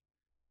marriage.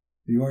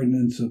 The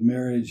ordinance of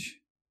marriage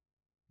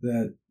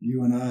that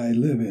you and I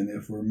live in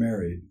if we're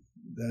married.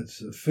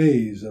 That's a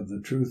phase of the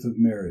truth of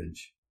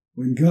marriage.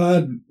 When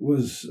God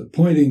was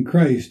appointing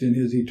Christ in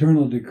his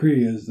eternal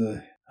decree as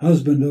the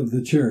husband of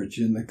the church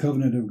in the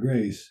covenant of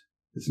grace,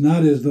 it's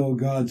not as though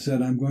God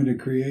said, I'm going to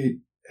create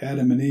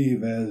Adam and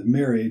Eve as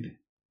married,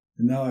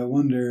 and now I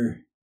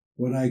wonder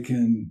what I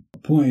can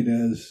appoint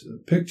as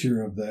a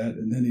picture of that,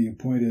 and then he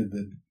appointed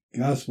the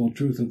gospel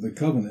truth of the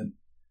covenant.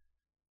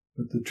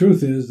 But the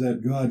truth is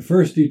that God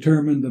first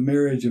determined the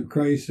marriage of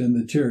Christ and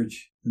the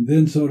church, and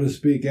then, so to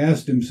speak,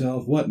 asked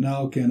himself, what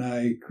now can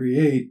I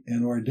create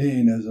and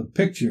ordain as a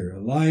picture,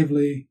 a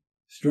lively,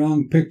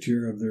 strong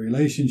picture of the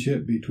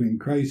relationship between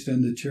Christ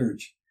and the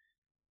church?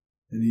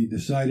 And he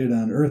decided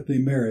on earthly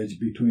marriage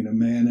between a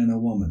man and a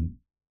woman.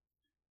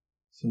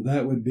 So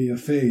that would be a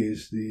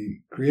phase, the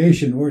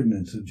creation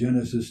ordinance of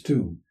Genesis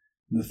 2.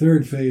 And the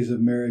third phase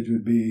of marriage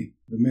would be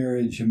the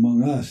marriage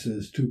among us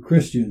as two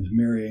Christians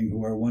marrying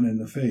who are one in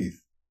the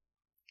faith.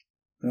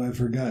 Now, I've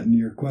forgotten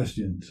your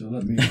question, so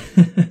let me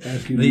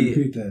ask you to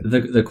repeat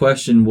that. The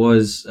question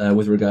was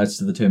with regards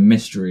to the term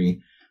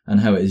mystery and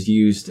how it is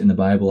used in the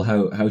Bible.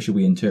 How should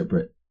we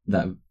interpret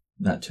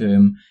that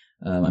term?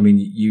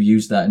 You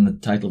used that in the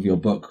title of your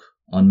book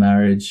on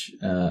marriage.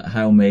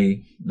 How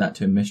may that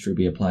term mystery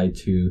be applied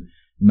to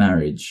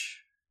marriage?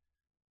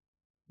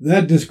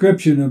 That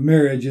description of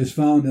marriage is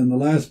found in the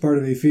last part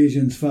of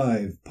Ephesians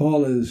 5.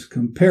 Paul is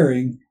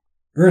comparing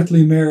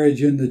earthly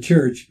marriage in the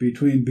church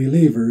between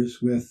believers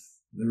with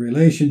the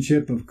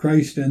relationship of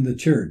Christ and the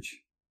church.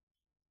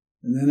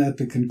 And then at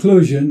the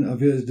conclusion of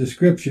his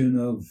description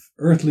of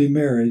earthly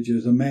marriage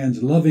as a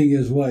man's loving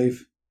his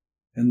wife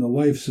and the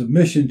wife's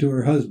submission to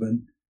her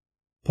husband,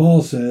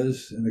 Paul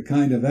says, in a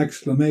kind of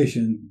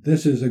exclamation,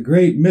 "This is a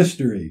great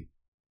mystery."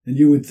 And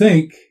you would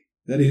think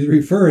that he's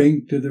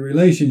referring to the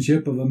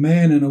relationship of a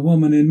man and a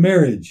woman in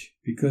marriage,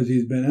 because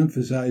he's been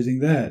emphasizing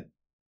that.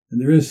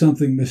 And there is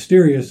something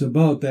mysterious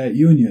about that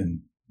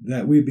union.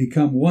 That we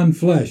become one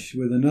flesh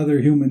with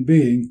another human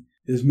being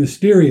is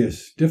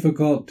mysterious,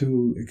 difficult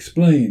to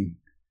explain.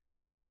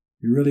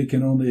 You really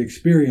can only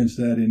experience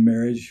that in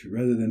marriage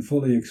rather than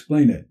fully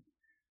explain it.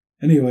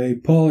 Anyway,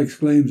 Paul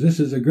exclaims, "This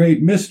is a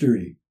great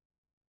mystery."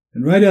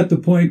 And right at the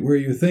point where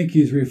you think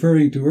he's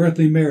referring to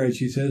earthly marriage,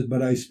 he says,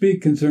 "But I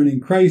speak concerning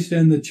Christ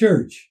and the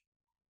church."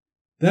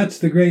 That's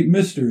the great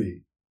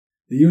mystery,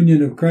 the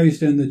union of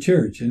Christ and the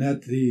church. And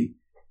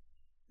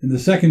in the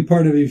second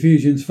part of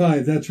Ephesians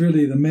 5, that's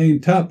really the main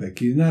topic.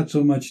 He's not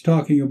so much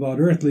talking about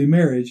earthly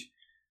marriage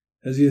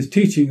as he is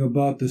teaching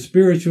about the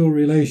spiritual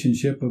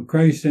relationship of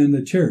Christ and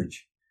the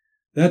church.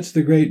 That's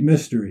the great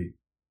mystery.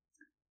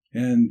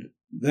 And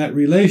that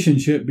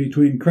relationship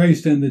between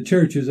Christ and the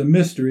church is a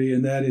mystery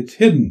in that it's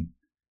hidden,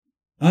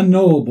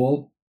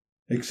 unknowable,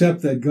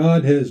 except that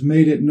God has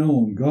made it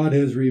known. God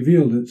has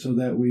revealed it so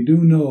that we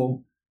do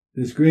know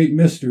this great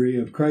mystery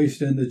of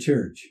Christ and the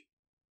church.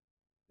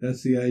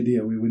 That's the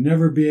idea. We would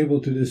never be able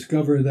to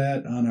discover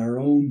that on our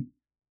own.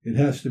 It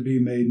has to be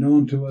made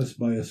known to us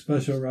by a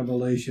special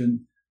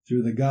revelation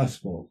through the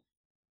gospel,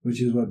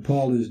 which is what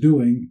Paul is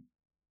doing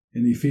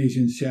in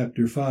Ephesians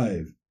chapter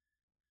 5.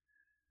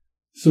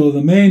 So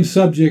the main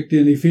subject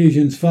in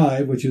Ephesians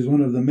 5, which is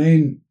one of the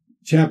main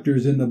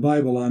chapters in the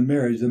Bible on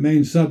marriage, the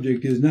main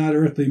subject is not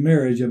earthly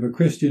marriage of a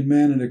Christian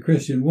man and a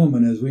Christian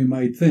woman, as we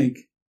might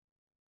think,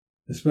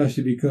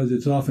 especially because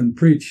it's often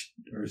preached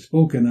or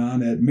spoken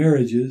on at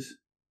marriages.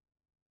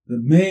 The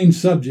main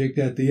subject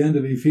at the end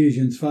of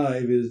Ephesians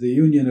 5 is the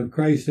union of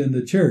Christ and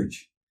the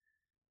church.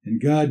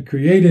 And God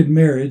created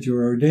marriage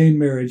or ordained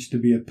marriage to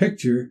be a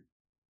picture,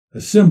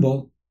 a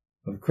symbol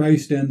of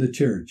Christ and the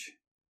church.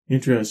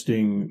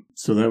 Interesting.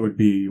 So that would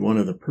be one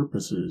of the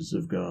purposes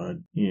of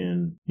God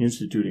in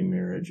instituting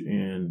marriage.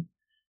 And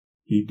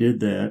he did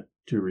that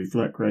to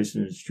reflect Christ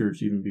and his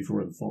church even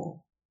before the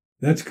fall.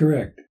 That's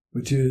correct,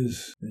 which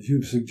is, as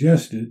you've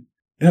suggested,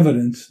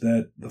 evidence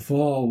that the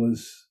fall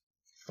was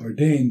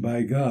ordained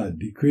by God,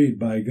 decreed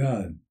by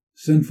God,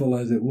 sinful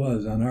as it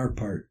was on our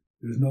part.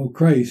 There's no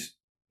Christ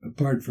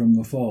apart from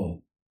the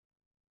fall.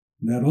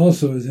 And that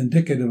also is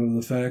indicative of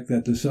the fact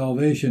that the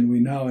salvation we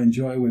now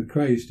enjoy with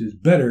Christ is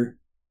better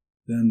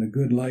than the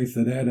good life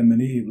that Adam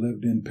and Eve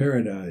lived in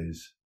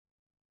paradise.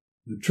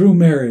 The true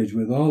marriage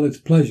with all its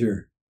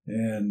pleasure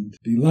and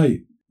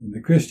delight, and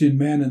the Christian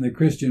man and the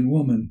Christian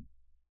woman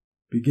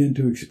begin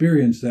to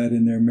experience that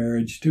in their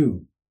marriage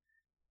too.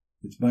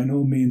 It's by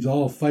no means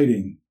all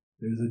fighting.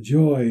 There's a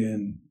joy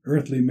in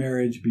earthly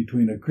marriage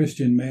between a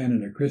Christian man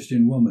and a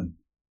Christian woman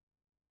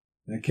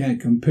that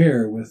can't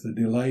compare with the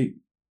delight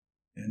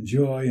and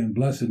joy and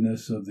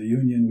blessedness of the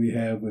union we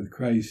have with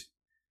Christ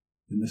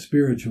in the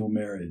spiritual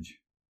marriage.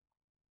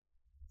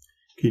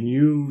 Can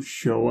you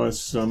show us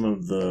some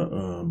of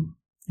the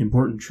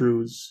important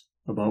truths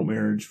about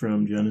marriage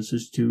from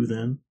Genesis 2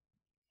 then?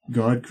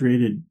 God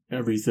created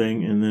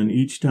everything, and then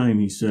each time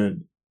he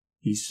said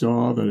he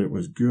saw that it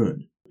was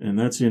good, and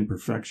that's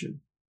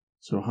imperfection.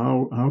 So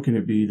how can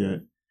it be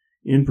that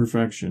in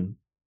perfection,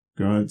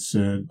 God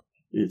said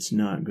it's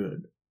not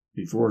good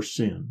before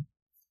sin?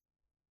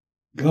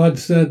 God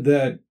said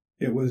that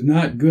it was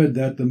not good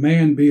that the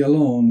man be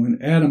alone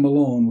when Adam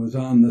alone was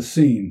on the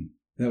scene.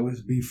 That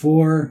was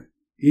before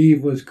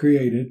Eve was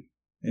created,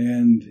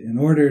 and in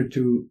order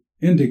to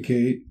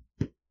indicate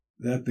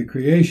that the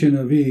creation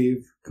of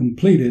Eve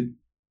completed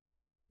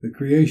the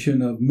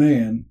creation of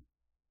man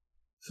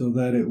so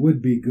that it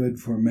would be good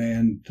for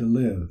man to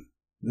live.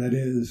 That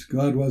is,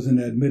 God wasn't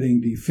admitting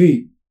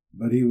defeat,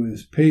 but he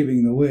was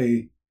paving the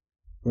way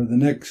for the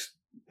next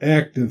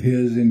act of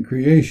his in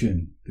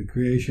creation. the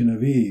creation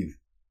of Eve,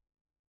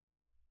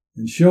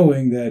 and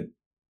showing that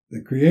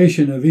the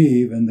creation of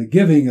Eve and the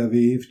giving of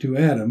Eve to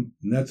Adam,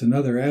 and that's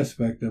another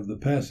aspect of the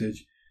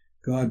passage,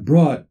 God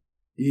brought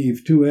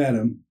Eve to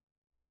Adam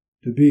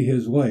to be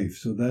his wife.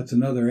 So that's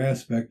another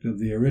aspect of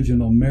the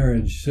original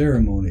marriage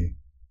ceremony.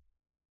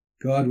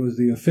 God was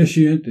the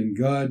officiant, and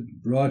God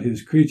brought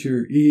his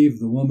creature Eve,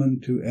 the woman,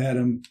 to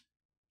Adam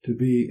to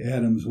be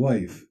Adam's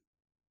wife.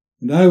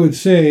 And I would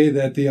say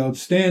that the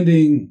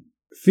outstanding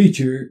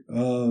feature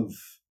of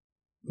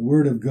the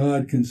Word of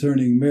God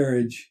concerning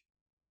marriage,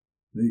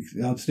 the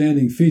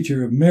outstanding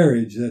feature of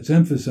marriage that's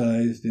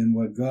emphasized in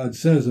what God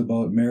says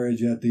about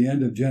marriage at the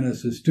end of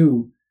Genesis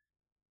 2,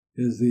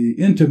 is the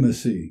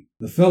intimacy,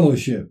 the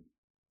fellowship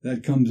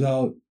that comes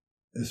out,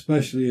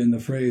 especially in the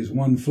phrase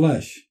one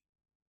flesh.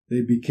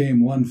 They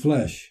became one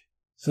flesh.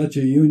 Such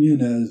a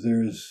union as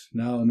there's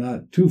now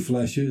not two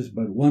fleshes,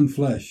 but one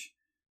flesh,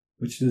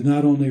 which does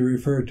not only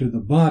refer to the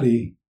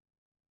body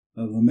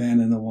of the man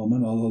and the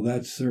woman, although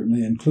that's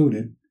certainly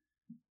included,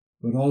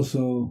 but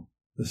also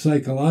the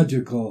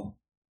psychological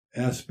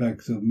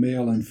aspects of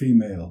male and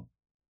female.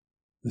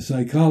 The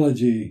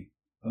psychology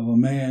of a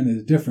man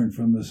is different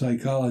from the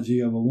psychology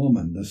of a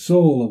woman. The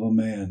soul of a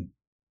man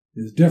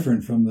is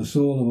different from the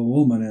soul of a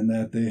woman in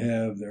that they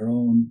have their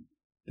own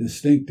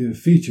distinctive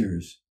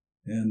features,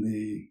 and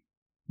the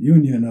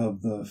union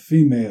of the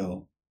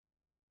female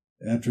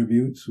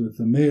attributes with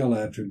the male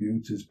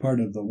attributes is part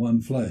of the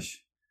one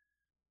flesh.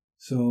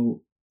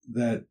 So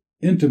that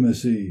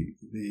intimacy,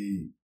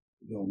 the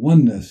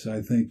oneness,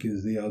 I think,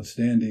 is the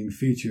outstanding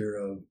feature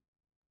of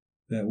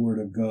that Word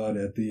of God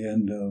at the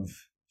end of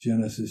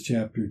Genesis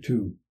chapter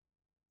 2.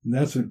 And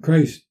that's what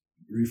Christ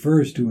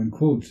refers to and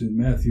quotes in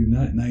Matthew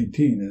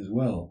 19 as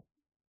well.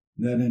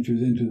 That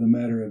enters into the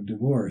matter of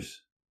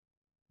divorce.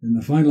 In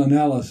the final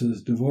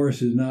analysis,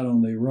 divorce is not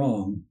only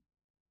wrong,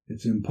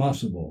 it's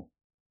impossible.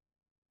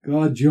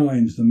 God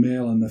joins the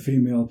male and the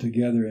female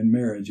together in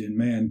marriage, and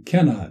man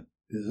cannot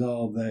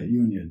dissolve that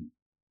union.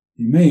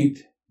 He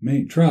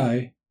mayn't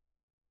try,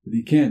 but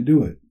he can't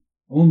do it.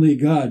 Only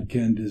God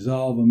can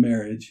dissolve a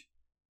marriage,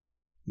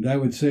 and I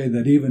would say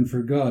that even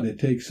for God it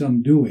takes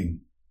some doing.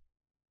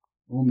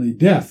 Only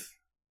death,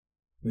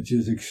 which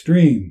is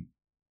extreme,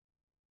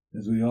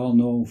 as we all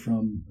know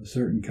from a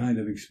certain kind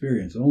of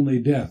experience, only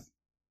death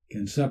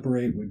can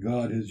separate what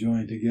God has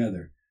joined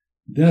together.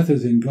 Death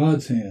is in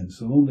God's hands,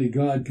 so only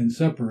God can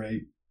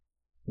separate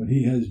what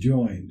he has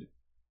joined.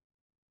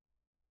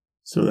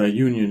 So that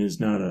union is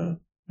not a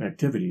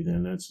activity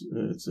then,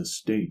 it's a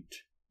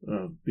state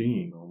of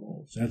being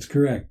almost. That's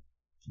correct.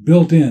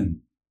 Built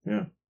in.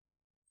 Yeah.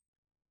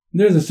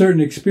 There's a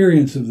certain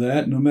experience of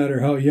that. No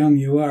matter how young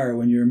you are,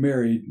 when you're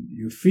married,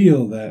 you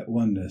feel that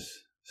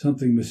oneness.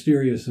 Something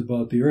mysterious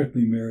about the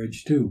earthly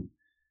marriage too.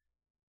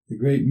 The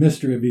great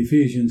mystery of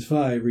Ephesians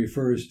 5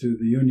 refers to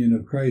the union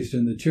of Christ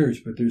and the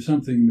church, but there's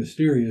something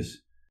mysterious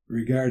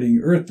regarding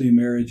earthly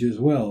marriage as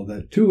well,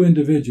 that two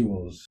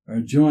individuals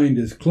are joined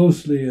as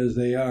closely as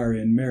they are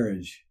in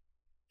marriage,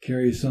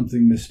 carries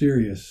something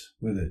mysterious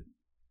with it.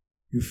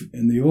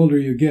 And the older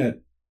you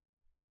get,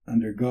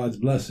 under God's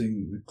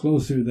blessing, the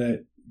closer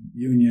that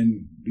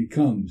union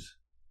becomes.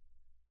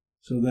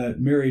 So that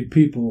married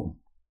people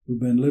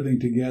who've been living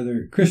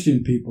together,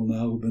 Christian people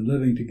now who've been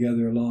living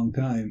together a long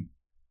time,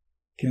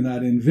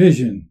 cannot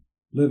envision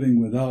living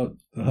without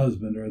the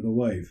husband or the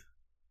wife.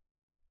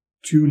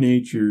 Two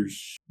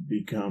natures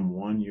become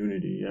one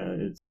unity.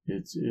 It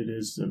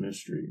is the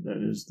mystery. That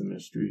is the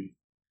mystery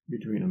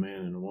between a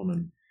man and a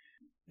woman.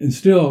 And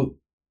still,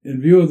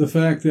 in view of the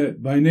fact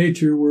that by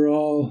nature we're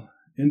all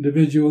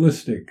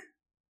individualistic,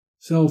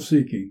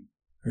 self-seeking,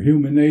 our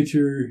human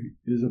nature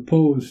is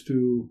opposed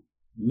to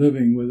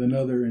living with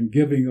another and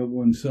giving of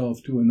oneself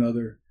to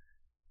another,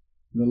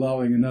 and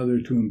allowing another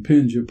to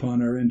impinge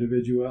upon our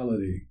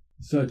individuality.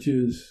 Such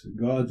is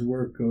God's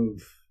work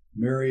of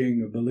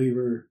marrying a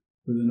believer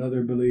with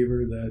another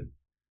believer, that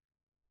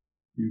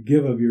you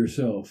give of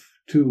yourself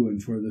to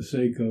and for the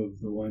sake of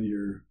the one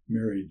you're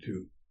married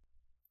to.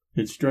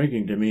 It's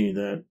striking to me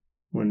that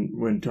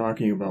when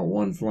talking about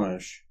one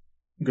flesh,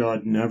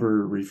 God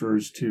never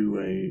refers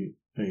to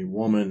a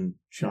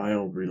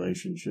woman-child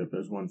relationship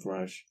as one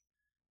flesh.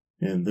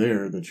 And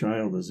there, the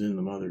child is in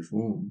the mother's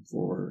womb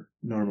for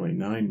normally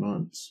 9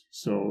 months.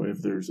 So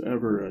if there's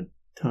ever a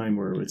time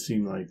where it would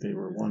seem like they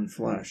were one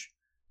flesh,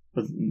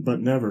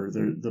 but never,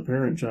 the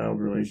parent-child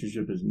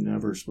relationship is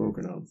never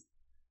spoken of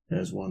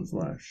as one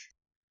flesh.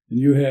 And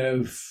you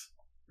have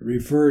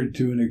referred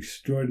to an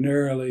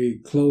extraordinarily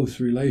close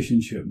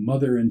relationship,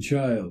 mother and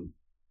child.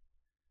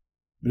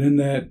 But in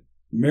that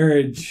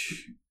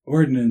marriage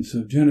ordinance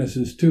of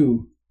Genesis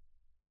 2,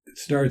 it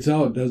starts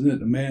out, doesn't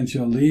it? A man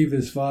shall leave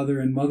his father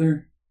and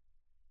mother.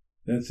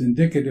 That's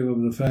indicative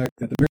of the fact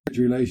that the marriage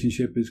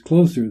relationship is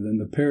closer than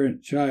the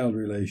parent-child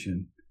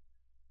relation.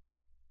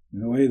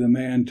 In a way, the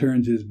man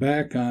turns his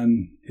back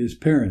on his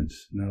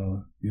parents.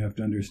 Now, you have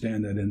to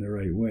understand that in the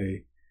right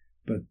way.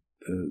 But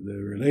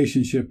the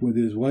relationship with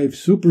his wife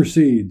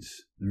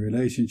supersedes the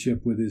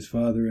relationship with his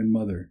father and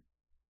mother.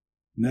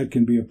 And that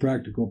can be a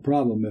practical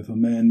problem if a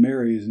man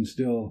marries and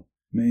still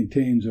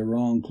maintains a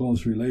wrong,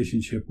 close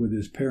relationship with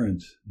his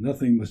parents.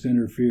 Nothing must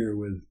interfere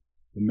with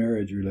the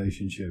marriage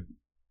relationship.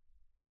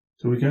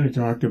 So we kind of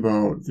talked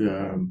about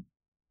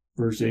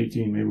verse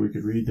 18. Maybe we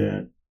could read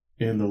that.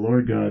 And the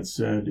Lord God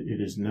said,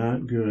 "It is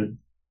not good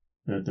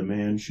that the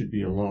man should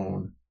be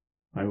alone.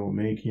 I will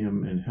make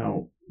him and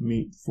help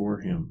meet for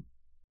him."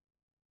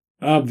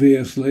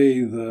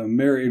 Obviously, the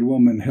married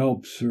woman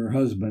helps her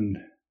husband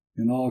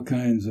in all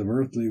kinds of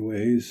earthly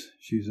ways.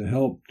 She's a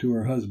help to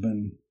her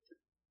husband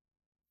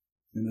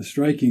in a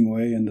striking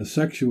way in the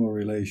sexual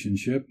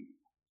relationship.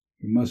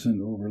 We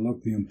mustn't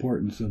overlook the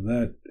importance of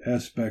that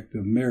aspect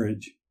of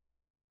marriage.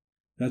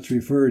 That's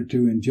referred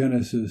to in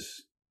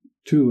Genesis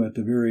 2 at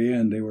the very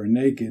end. They were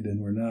naked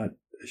and were not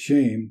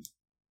ashamed.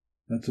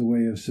 That's a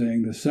way of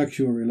saying the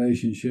sexual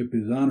relationship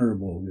is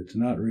honorable. It's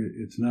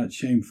not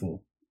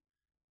shameful.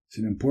 It's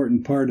an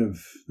important part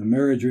of the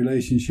marriage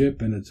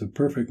relationship, and it's a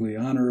perfectly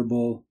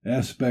honorable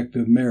aspect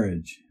of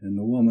marriage. And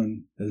the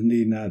woman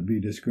need not be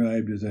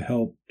described as a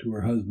help to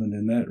her husband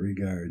in that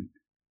regard.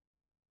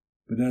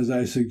 But as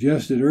I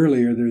suggested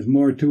earlier, there's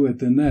more to it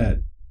than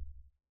that.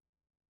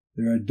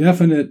 There are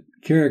definite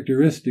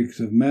characteristics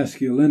of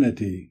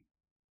masculinity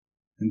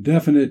and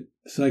definite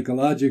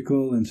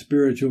psychological and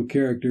spiritual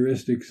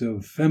characteristics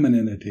of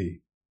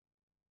femininity.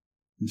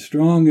 And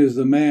strong as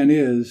the man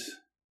is,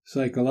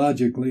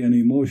 psychologically and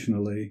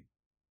emotionally,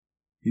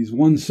 he's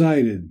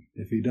one-sided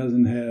if he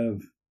doesn't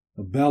have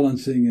a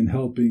balancing and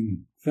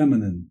helping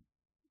feminine.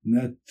 And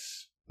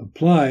that's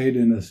applied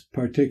in a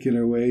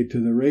particular way to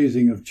the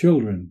raising of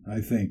children, I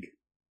think.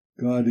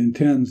 God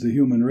intends the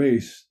human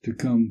race to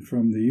come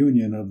from the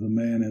union of the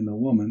man and the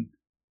woman,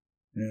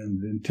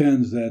 and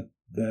intends that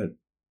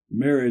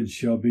marriage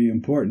shall be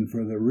important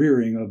for the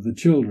rearing of the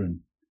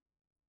children.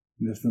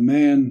 And if the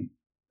man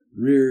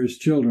rears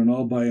children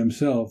all by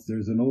himself,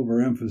 there's an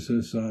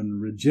overemphasis on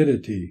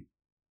rigidity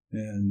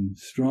and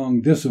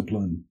strong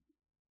discipline.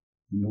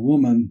 And the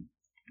woman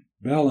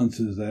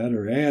balances that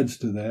or adds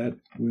to that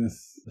with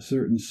a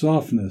certain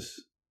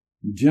softness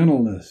and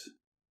gentleness,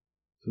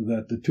 so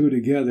that the two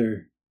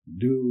together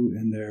do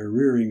in their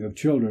rearing of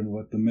children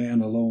what the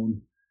man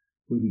alone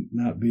would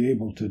not be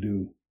able to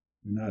do,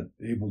 not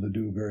able to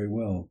do very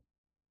well.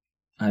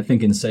 I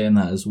think in saying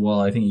that as well,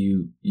 I think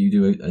you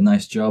do a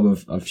nice job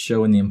of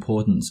showing the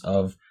importance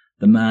of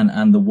the man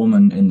and the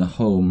woman in the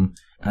home.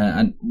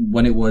 And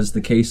when it was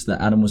the case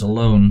that Adam was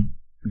alone,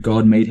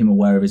 God made him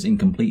aware of his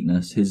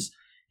incompleteness,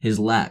 his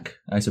lack,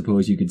 I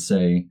suppose you could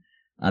say.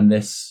 And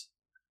this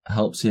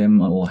helped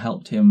him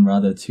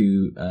rather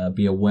to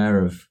be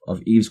aware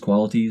of Eve's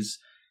qualities,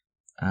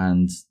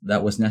 and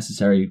that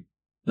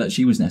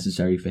she was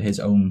necessary for his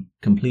own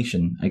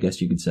completion, I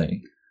guess you could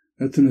say.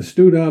 That's an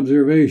astute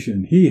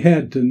observation. He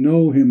had to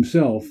know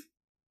himself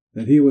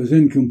that he was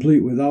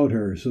incomplete without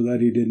her, so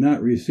that he did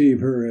not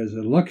receive her as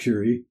a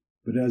luxury,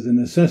 but as a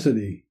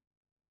necessity.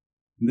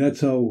 And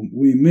that's how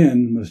we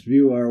men must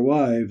view our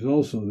wives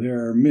also.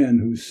 There are men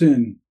who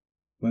sin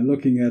by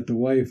looking at the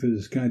wife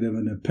as kind of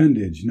an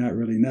appendage, not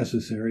really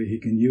necessary. He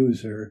can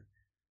use her,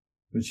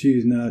 but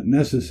she's not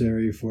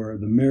necessary for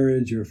the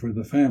marriage or for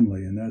the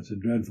family, and that's a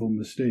dreadful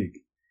mistake.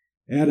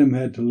 Adam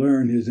had to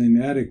learn his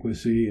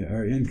inadequacy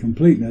or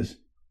incompleteness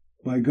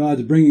by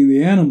God's bringing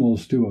the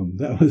animals to him.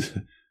 That was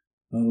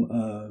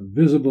a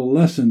visible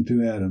lesson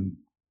to Adam.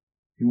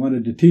 He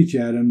wanted to teach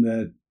Adam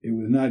that it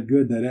was not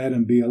good that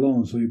Adam be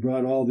alone, so he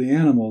brought all the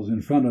animals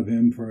in front of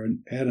him for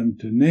Adam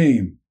to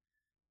name.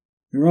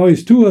 There were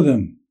always two of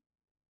them,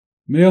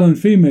 male and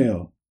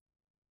female.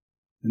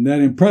 And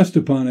that impressed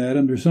upon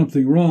Adam there's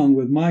something wrong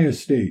with my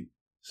estate,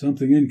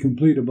 something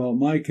incomplete about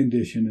my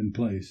condition and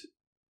place.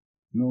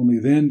 And only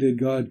then did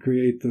God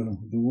create the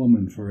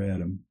woman for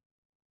Adam.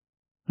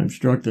 I'm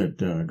struck that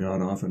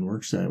God often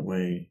works that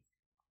way.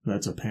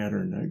 That's a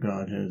pattern that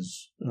God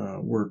has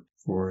worked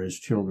for his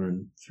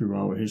children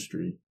throughout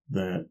history,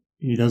 that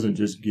he doesn't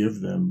just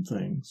give them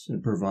things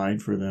and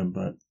provide for them,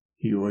 but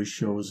he always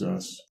shows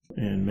us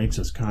and makes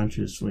us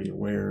consciously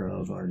aware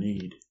of our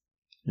need.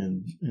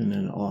 And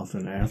then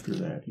often after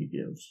that he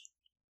gives.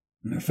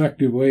 An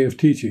effective way of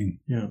teaching.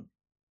 Yeah.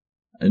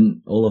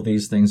 And all of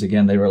these things,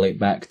 again, they relate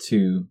back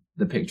to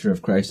the picture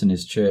of Christ and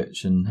his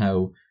church and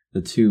how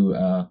the two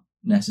are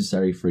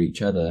necessary for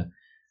each other.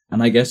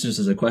 And I guess just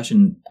as a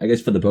question, I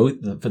guess for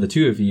the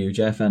two of you,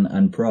 Jeff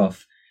and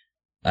Prof,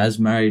 as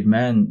married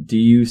men, do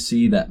you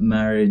see that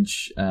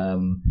marriage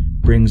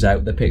brings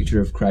out the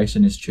picture of Christ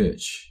and his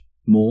church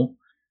more?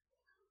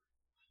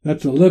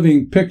 That's a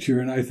living picture,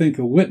 and I think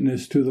a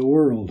witness to the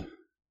world.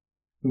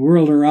 The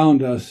world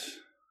around us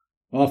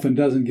often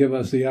doesn't give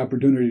us the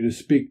opportunity to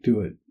speak to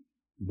it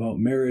about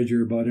marriage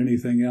or about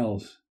anything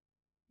else.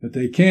 But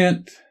they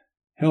can't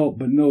help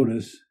but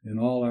notice in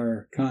all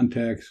our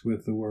contacts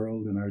with the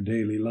world and our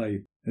daily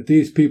life that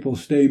these people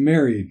stay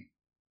married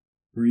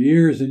for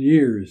years and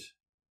years,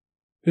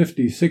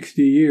 50,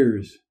 60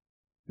 years.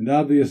 And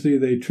obviously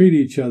they treat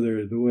each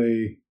other the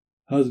way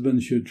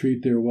husbands should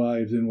treat their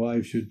wives and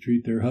wives should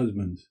treat their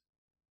husbands.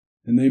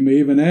 And they may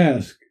even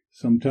ask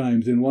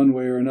sometimes in one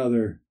way or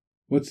another,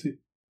 what's the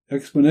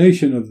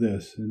explanation of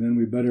this? And then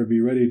we better be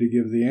ready to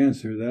give the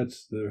answer.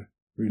 That's the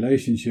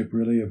relationship,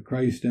 really, of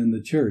Christ and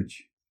the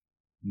church.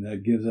 And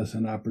that gives us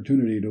an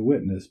opportunity to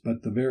witness.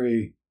 But the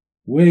very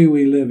way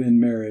we live in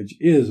marriage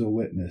is a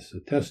witness, a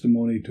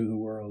testimony to the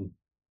world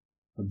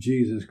of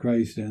Jesus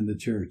Christ and the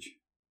church.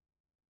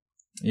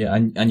 Yeah,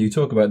 and you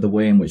talk about the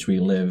way in which we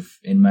live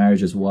in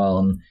marriage as well.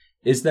 And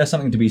is there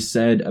something to be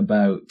said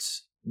about,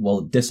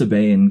 well,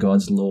 disobeying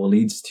God's law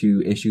leads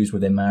to issues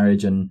within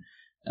marriage, and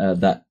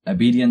that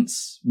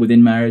obedience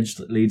within marriage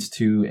leads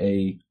to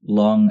a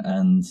long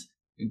and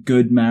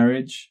good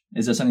marriage?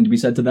 Is there something to be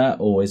said to that,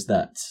 or is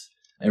that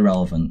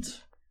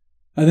irrelevant?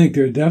 I think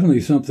there's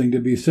definitely something to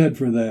be said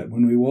for that.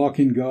 When we walk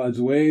in God's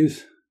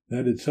ways,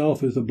 that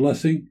itself is a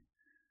blessing,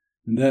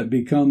 and that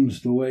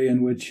becomes the way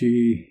in which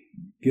He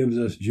gives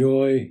us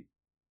joy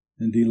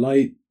and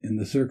delight in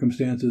the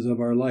circumstances of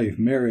our life.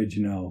 Marriage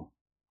now.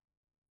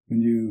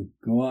 When you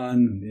go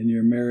on in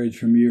your marriage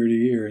from year to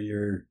year,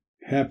 you're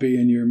happy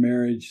in your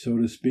marriage, so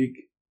to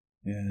speak,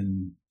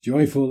 and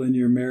joyful in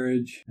your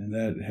marriage, and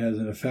that has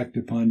an effect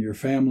upon your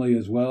family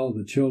as well.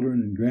 The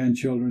children and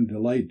grandchildren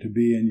delight to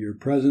be in your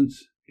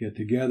presence, get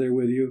together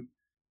with you.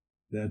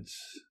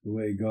 That's the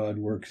way God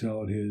works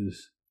out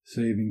His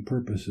saving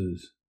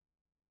purposes.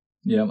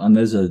 Yeah, and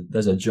there's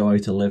a joy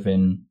to live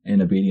in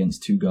obedience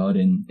to God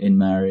in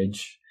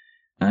marriage.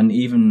 And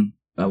even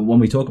when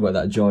we talk about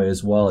that joy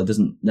as well, it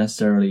doesn't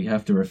necessarily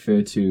have to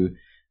refer to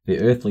the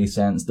earthly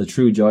sense. The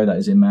true joy that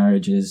is in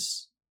marriage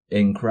is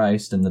in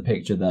Christ, and the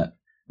picture that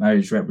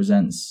marriage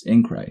represents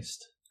in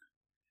Christ.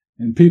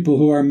 And people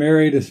who are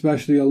married,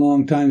 especially a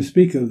long time,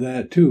 speak of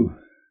that too.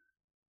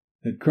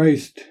 That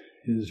Christ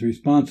is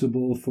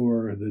responsible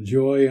for the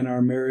joy in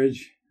our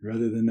marriage,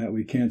 rather than that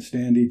we can't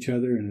stand each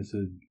other and it's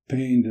a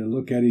pain to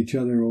look at each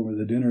other over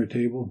the dinner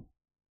table.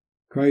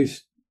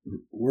 Christ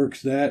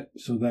works that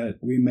so that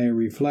we may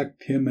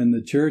reflect Him in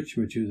the church,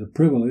 which is a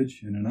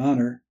privilege and an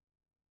honor.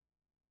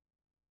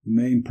 The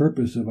main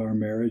purpose of our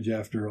marriage,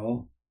 after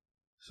all.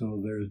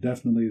 So there's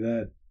definitely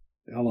that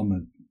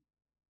element.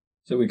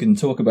 So we can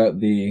talk about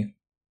the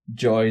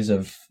joys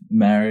of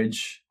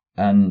marriage,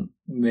 and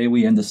may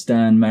we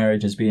understand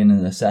marriage as being a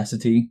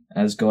necessity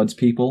as God's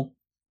people?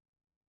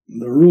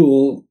 The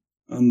rule,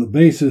 on the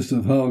basis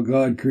of how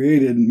God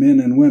created men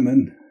and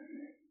women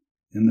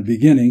in the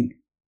beginning,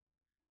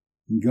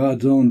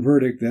 God's own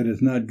verdict that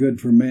it's not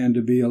good for man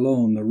to be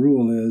alone, the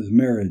rule is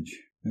marriage.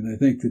 And I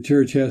think the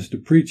church has to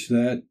preach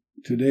that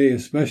today,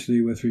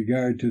 especially with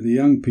regard to the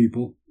young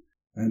people.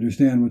 I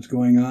understand what's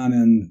going on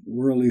in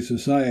worldly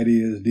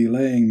society is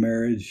delaying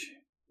marriage,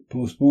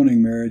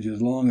 postponing marriage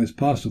as long as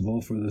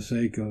possible for the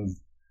sake of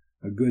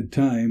a good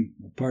time,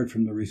 apart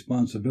from the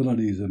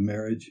responsibilities of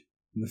marriage.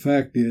 And the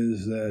fact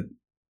is that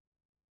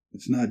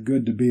it's not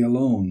good to be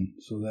alone,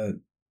 so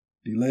that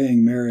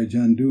delaying marriage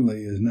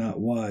unduly is not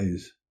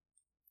wise.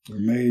 We're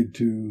made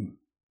to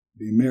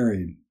be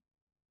married.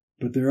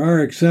 But there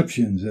are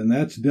exceptions, and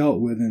that's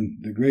dealt with in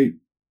the great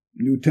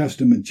New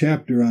Testament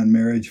chapter on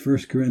marriage, 1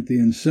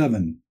 Corinthians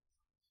 7.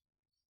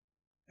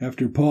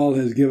 After Paul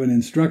has given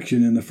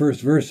instruction in the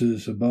first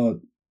verses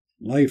about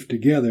life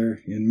together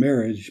in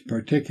marriage,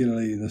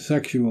 particularly the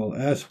sexual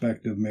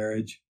aspect of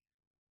marriage,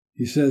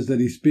 he says that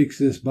he speaks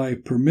this by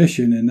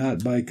permission and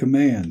not by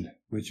command,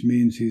 which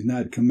means he's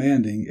not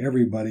commanding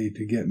everybody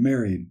to get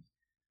married.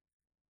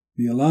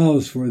 He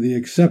allows for the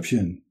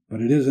exception,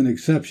 but it is an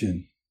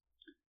exception.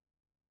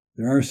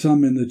 There are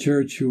some in the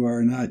church who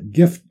are not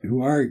gifted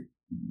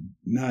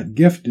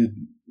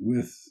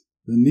with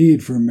the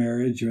need for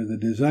marriage or the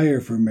desire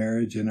for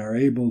marriage and are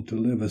able to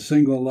live a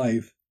single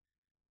life.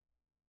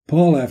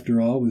 Paul, after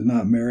all, was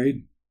not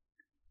married,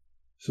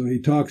 so he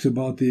talks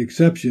about the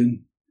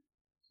exception,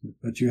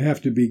 but you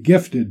have to be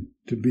gifted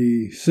to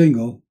be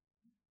single.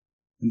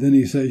 And then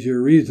he says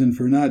your reason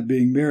for not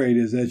being married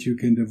is that you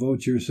can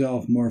devote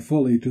yourself more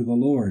fully to the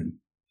Lord.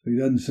 So he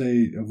doesn't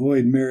say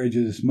avoid marriage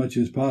as much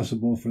as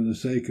possible for the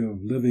sake of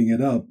living it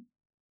up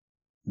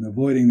and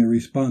avoiding the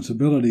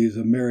responsibilities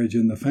of marriage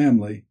in the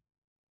family.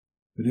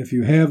 But if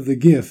you have the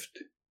gift,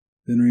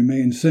 then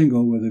remain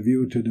single with a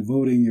view to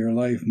devoting your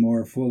life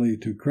more fully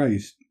to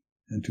Christ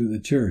and to the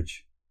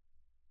church.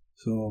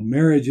 So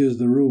marriage is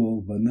the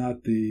rule, but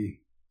not the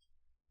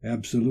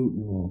absolute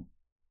rule.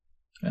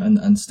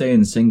 And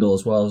staying single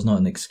as well is not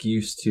an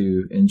excuse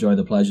to enjoy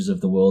the pleasures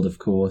of the world, of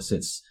course.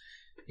 It's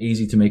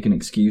easy to make an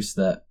excuse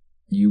that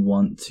you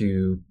want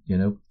to,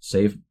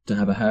 save to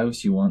have a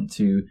house, you want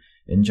to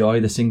enjoy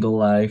the single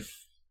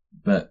life,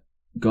 but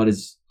God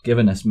has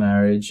given us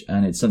marriage,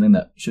 and it's something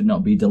that should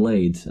not be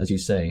delayed, as you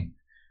say.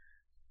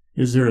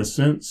 Is there a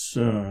sense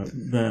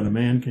that a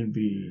man can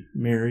be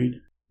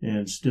married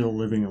and still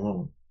living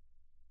alone?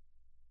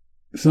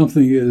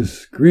 Something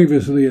is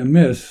grievously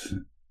amiss,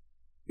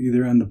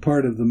 either on the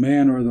part of the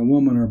man or the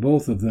woman or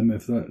both of them,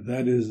 if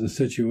that is the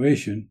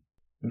situation.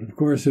 But of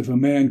course, if a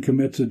man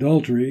commits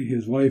adultery,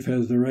 his wife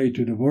has the right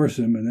to divorce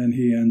him, and then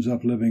he ends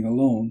up living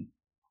alone.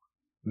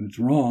 But it's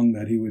wrong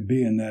that he would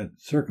be in that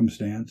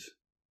circumstance.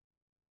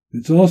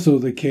 It's also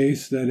the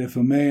case that if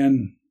a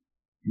man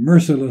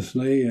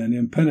mercilessly and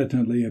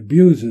impenitently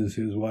abuses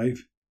his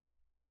wife,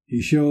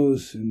 he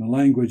shows in the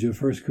language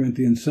of 1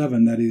 Corinthians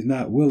 7 that he's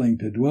not willing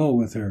to dwell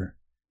with her.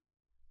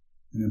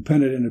 An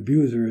impenitent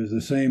abuser is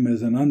the same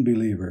as an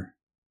unbeliever,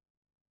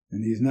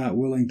 and he's not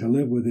willing to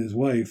live with his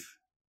wife.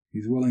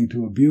 He's willing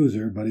to abuse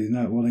her, but he's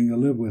not willing to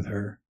live with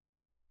her.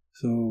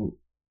 So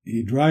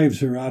he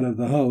drives her out of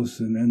the house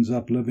and ends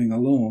up living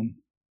alone.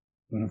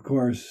 But of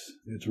course,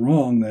 it's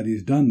wrong that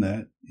he's done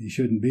that. He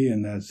shouldn't be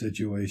in that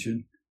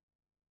situation.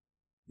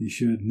 He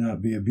should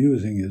not be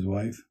abusing his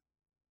wife.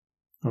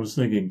 I was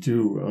thinking,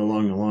 too,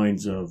 along the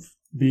lines of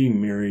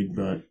being married,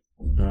 but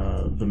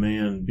the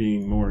man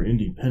being more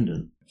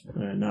independent,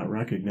 not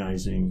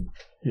recognizing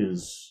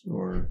his,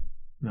 or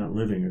not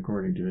living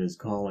according to his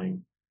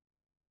calling.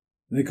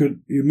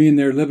 You mean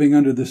they're living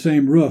under the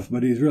same roof,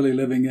 but he's really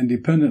living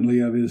independently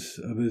of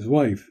his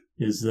wife.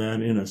 Is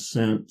that, in a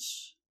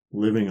sense,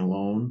 living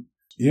alone?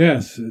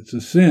 Yes, it's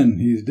a sin.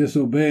 He's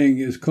disobeying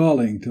his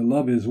calling to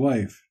love his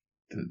wife.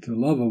 To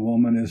love a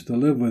woman is to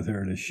live with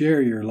her, to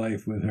share your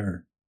life with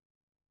her.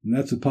 And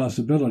that's a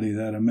possibility,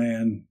 that a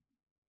man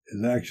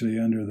is actually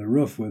under the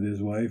roof with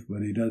his wife,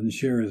 but he doesn't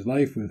share his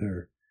life with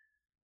her.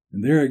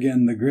 And there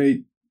again, the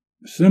great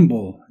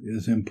symbol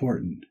is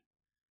important.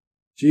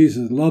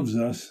 Jesus loves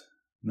us,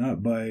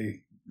 not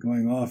by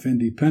going off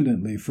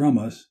independently from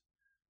us,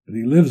 but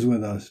he lives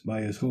with us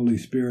by his Holy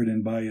Spirit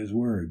and by his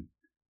Word,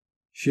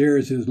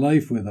 shares his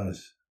life with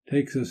us,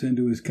 takes us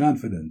into his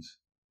confidence,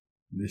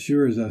 and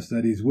assures us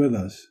that he's with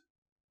us.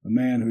 A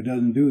man who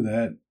doesn't do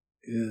that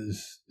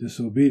is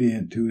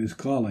disobedient to his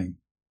calling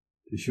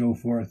to show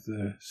forth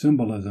the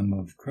symbolism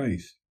of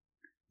Christ.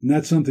 And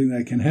that's something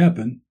that can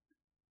happen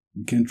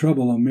and can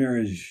trouble a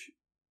marriage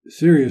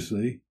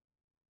seriously.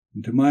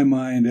 And to my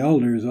mind,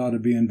 elders ought to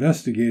be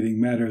investigating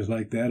matters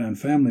like that on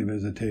family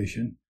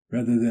visitation.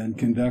 Rather than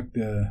conduct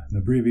an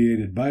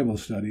abbreviated Bible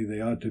study,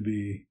 they ought to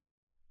be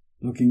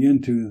looking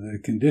into the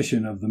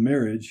condition of the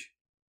marriage,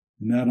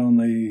 and not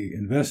only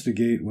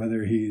investigate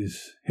whether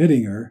he's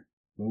hitting her,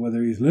 but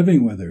whether he's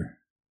living with her.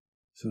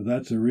 So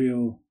that's a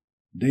real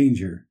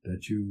danger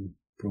that you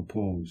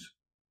propose.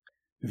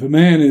 If a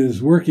man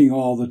is working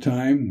all the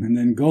time and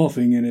then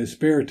golfing in his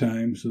spare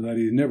time so that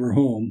he's never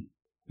home,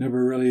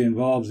 never really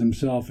involves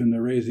himself in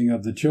the raising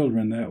of the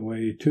children that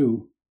way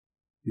too,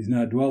 he's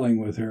not dwelling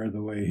with her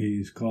the way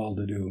he's called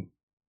to do.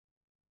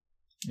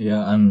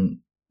 Yeah, and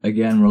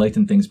again,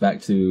 relating things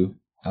back to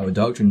our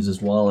doctrines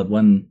as well,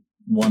 when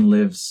one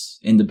lives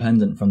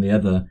independent from the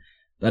other,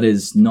 that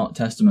is not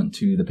testament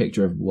to the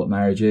picture of what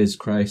marriage is.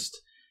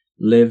 Christ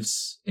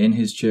lives in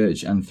his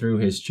church and through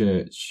his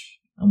church.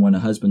 And when a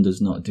husband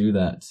does not do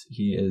that,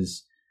 he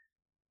is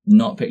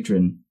not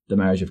picturing the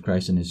marriage of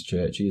Christ in his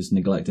church. He is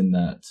neglecting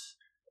that.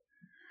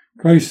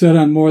 Christ said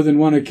on more than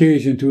one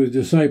occasion to his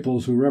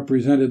disciples who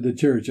represented the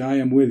church, "I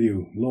am with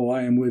you. Lo,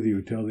 I am with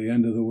you till the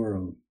end of the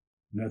world."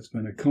 And that's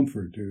been a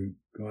comfort to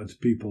God's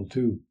people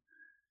too.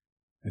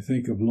 I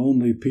think of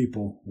lonely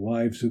people,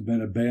 wives who've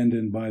been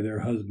abandoned by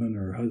their husband,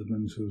 or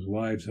husbands whose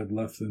wives have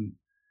left them.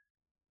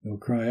 They'll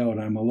cry out,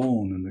 "I'm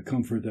alone." And the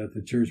comfort that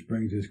the church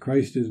brings is,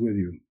 Christ is with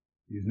you.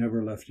 He's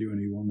never left you and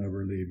he will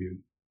never leave you.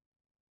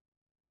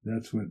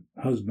 That's what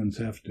husbands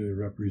have to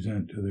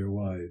represent to their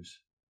wives.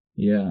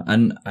 Yeah,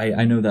 and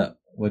I know that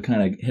we're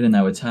kind of hitting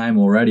our time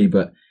already,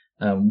 but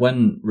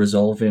when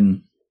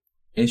resolving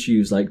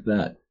issues like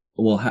that,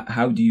 well,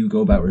 how do you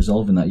go about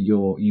resolving that?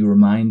 You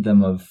remind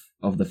them of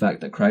the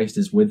fact that Christ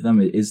is with them.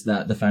 Is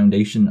that the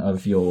foundation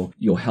of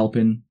your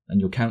helping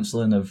and your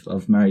counseling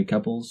of married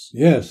couples?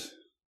 Yes.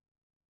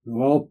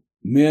 Though all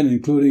men,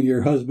 including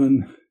your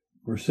husband,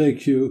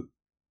 forsakes you,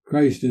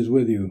 Christ is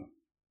with you.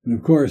 And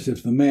of course,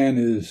 if the man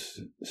is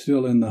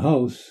still in the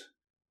house,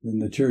 then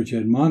the church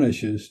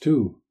admonishes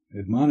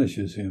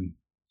him.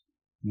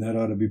 And that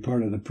ought to be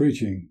part of the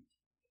preaching.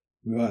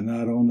 We ought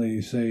not only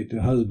say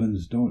to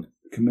husbands, don't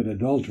commit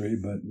adultery,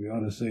 but we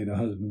ought to say to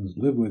husbands,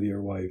 live with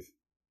your wife.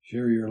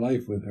 Share your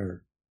life with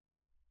her.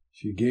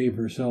 She gave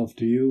herself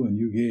to you, and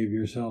you gave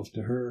yourself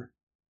to her.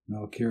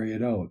 Now carry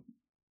it out.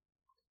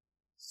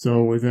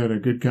 So we've had a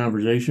good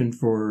conversation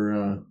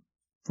for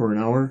an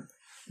hour,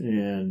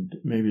 and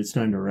maybe it's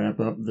time to wrap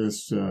up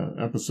this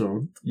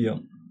episode. Yeah.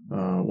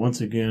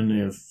 Once again,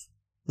 if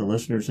the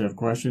listeners have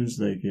questions,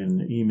 they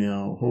can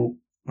email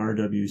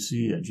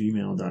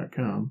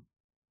hoperwc@gmail.com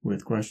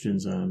with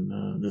questions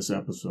on this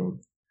episode.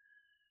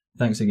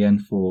 Thanks again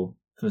for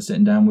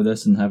sitting down with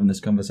us and having this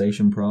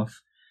conversation,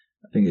 Prof.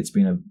 I think it's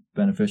been a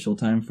beneficial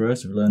time for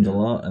us. We've learned a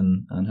lot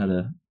and had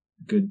a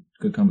good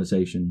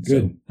conversation.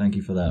 Good. So thank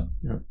you for that.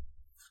 Yeah.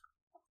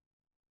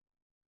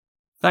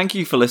 Thank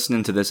you for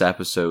listening to this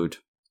episode.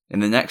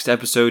 In the next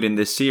episode in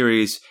this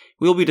series,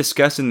 we'll be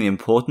discussing the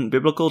important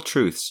biblical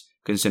truths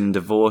concerning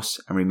divorce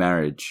and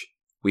remarriage.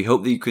 We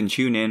hope that you can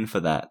tune in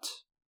for that.